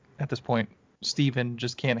at this point Steven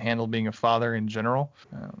just can't handle being a father in general,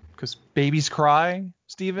 because babies cry,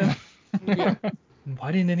 Steven. Yeah.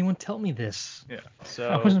 Why didn't anyone tell me this? Yeah. So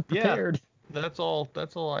I wasn't prepared. Yeah, that's all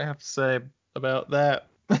I have to say about that.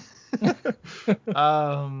 Do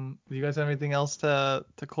you guys have anything else to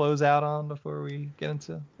close out on before we get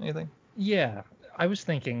into anything? Yeah, I was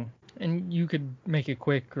thinking, and you could make it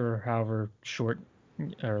quick or however short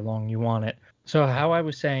or long you want it. So how I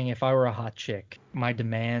was saying, if I were a hot chick, my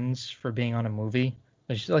demands for being on a movie,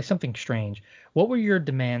 like something strange, what would your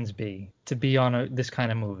demands be to be on this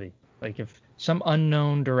kind of movie? Like if some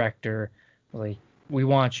unknown director, like, we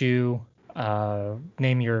want you,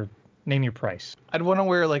 name your price. I'd want to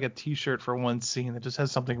wear like a t-shirt for one scene that just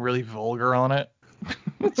has something really vulgar on it.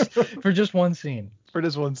 For just one scene. For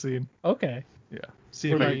just one scene. Okay. Yeah.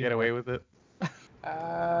 See if I can get away with it.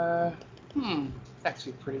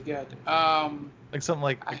 Actually pretty good. Like something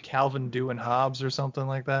like Calvin doing Hobbs or something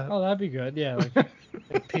like that. Oh, that'd be good. Yeah, like,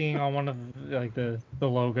 like peeing on one of like the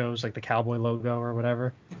logos, like the cowboy logo or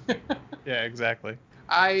whatever. Yeah, exactly.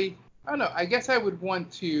 I don't know. I guess I would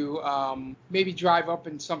want to maybe drive up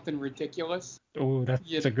in something ridiculous. Oh,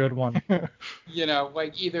 that's a good one.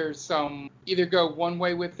 Like either go one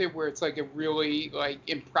way with it where it's like a really like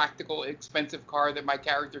impractical, expensive car that my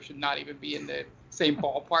character should not even be in the same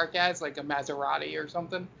ballpark as, like a Maserati or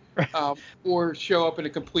something, or show up in a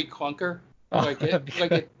complete clunker, like at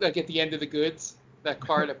the end of the goods, that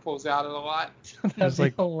car that pulls out of the lot. That's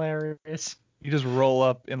like hilarious. You just roll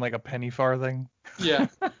up in like a penny farthing. Yeah.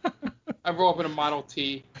 I roll up in a Model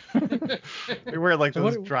T. You wear like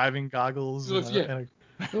those driving goggles. Yeah.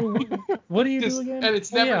 What do you do again? And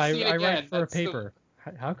it's never seen I again. write for a paper.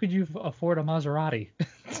 How could you afford a Maserati?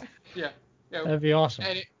 Yeah. That'd be awesome.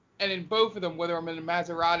 And in both of them, whether I'm in a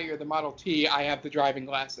Maserati or the Model T, I have the driving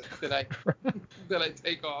glasses that I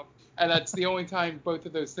take off. And that's the only time both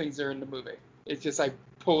of those things are in the movie. It's just I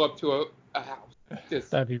pull up to a house.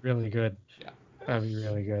 That'd be really good. Yeah. That'd be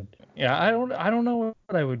really good. Yeah, I don't know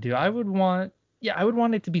what I would do. I would want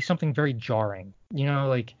it to be something very jarring.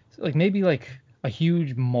 Like maybe like a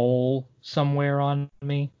huge mole somewhere on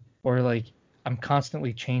me, or like I'm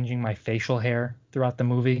constantly changing my facial hair throughout the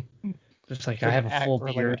movie. Just like I have a full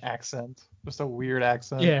beard. Like an accent. Just a weird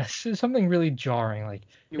accent. Yeah, something really jarring. Like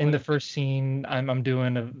in the first scene, I'm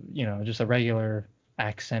doing just a regular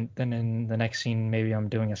accent. Then in the next scene, maybe I'm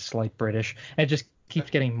doing a slight British. And it just keeps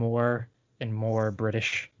getting more and more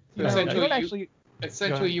British.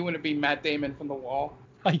 Essentially, you want to be Matt Damon from The Wall.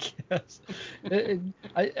 I guess.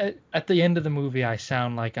 At the end of the movie, I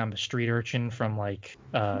sound like I'm a street urchin from like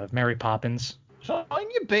Mary Poppins. Shine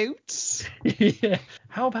your boots. Yeah.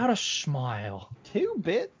 How about a smile? 2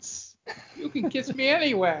 bits. You can kiss me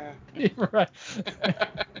anywhere. Right.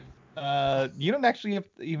 You don't actually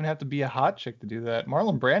even have to be a hot chick to do that.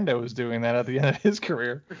 Marlon Brando was doing that at the end of his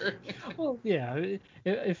career. Well, yeah.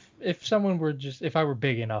 If someone were if I were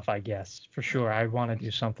big enough, I guess for sure I'd want to do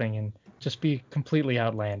something and just be completely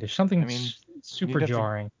outlandish. Something super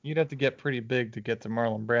jarring. You'd have to get pretty big to get to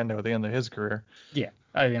Marlon Brando at the end of his career. Yeah.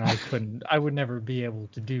 I mean, I couldn't. I would never be able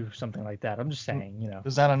to do something like that. I'm just saying,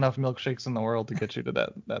 There's not enough milkshakes in the world to get you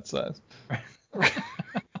to that size.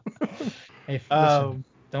 Hey, listen,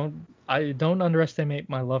 don't underestimate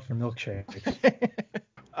my love for milkshakes.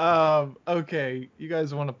 Okay, you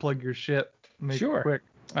guys want to plug your shit? Make Sure. it quick.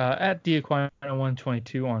 At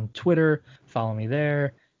Diaquino122 on Twitter. Follow me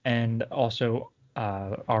there. And also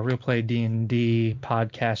our Real Play D&D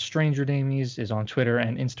podcast, Stranger Damies, is on Twitter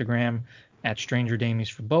and Instagram at Stranger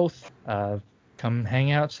Damies for both. Come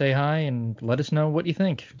hang out, say hi, and let us know what you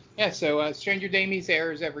think. Yeah, so Stranger Damies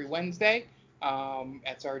airs every Wednesday.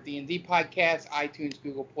 That's our D&D podcast, iTunes,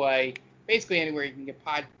 Google Play, basically anywhere you can get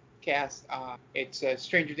podcasts. It's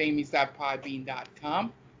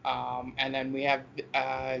strangerdamies.podbean.com. And then we have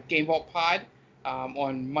Game Vault Pod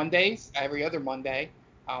on Mondays, every other Monday.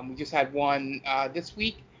 We just had one this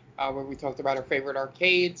week where we talked about our favorite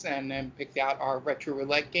arcades and then picked out our retro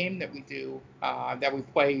roulette game that we do, that we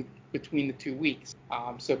play between the 2 weeks.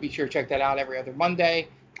 So be sure to check that out every other Monday.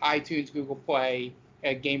 iTunes, Google Play,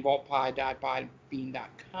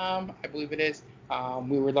 GameVaultPod.podbean.com, I believe it is.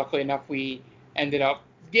 We were lucky enough we ended up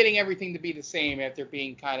getting everything to be the same after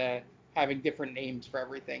being kind of having different names for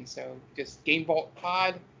everything. So just Game Vault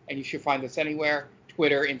Pod, and you should find us anywhere.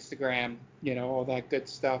 Twitter, Instagram, all that good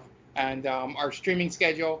stuff. And our streaming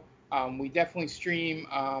schedule, we definitely stream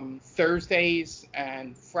Thursdays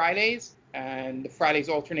and Fridays. And the Fridays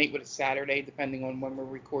alternate with a Saturday, depending on when we're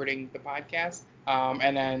recording the podcast.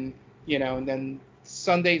 And then, and then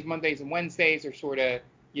Sundays, Mondays, and Wednesdays are sort of,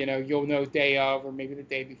 you'll know day of or maybe the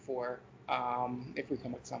day before if we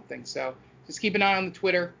come with something. So just keep an eye on the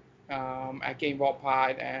Twitter at Game Vault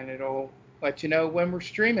Pod, and it'll let you know when we're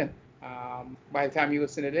streaming. By the time you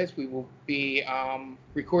listen to this, we will be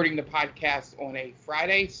recording the podcast on a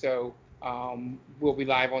Friday, so we'll be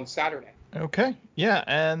live on Saturday. Okay. Yeah,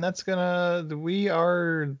 and that's They Call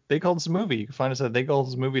This a Movie. You can find us at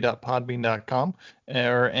theycallthismovie.podbean.com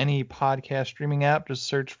or any podcast streaming app. Just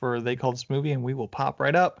search for They Call This Movie and we will pop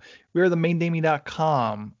right up. We are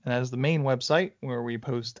themaindamie.com, and that is the main website where we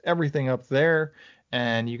post everything up there,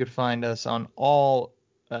 and you could find us on all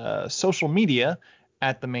social media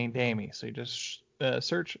at The Main Damie. So you just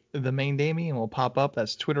search The Main Damie and we'll pop up.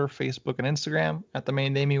 That's Twitter, Facebook, and Instagram. At The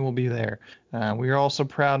Main Damie, we'll be there. We are also a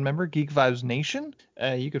proud member, Geek Vibes Nation.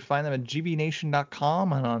 You could find them at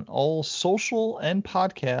gbnation.com and on all social and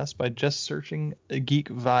podcasts by just searching Geek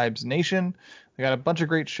Vibes Nation. We got a bunch of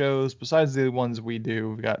great shows besides the ones we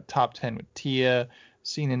do. We've got Top 10 with Tia,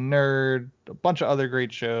 Scene and Nerd, a bunch of other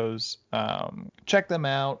great shows. Check them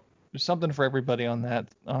out. There's something for everybody on that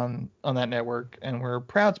network, and we're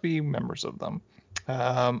proud to be members of them.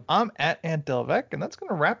 I'm at Ant Delvec, and that's going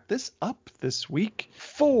to wrap this up this week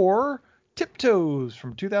for Tiptoes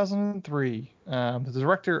from 2003. The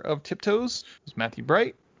director of Tiptoes was Matthew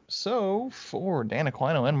Bright. So for Dan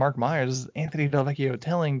Aquino and Mark Myers, this is Anthony Delvecchio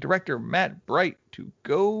telling director Matt Bright to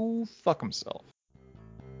go fuck himself.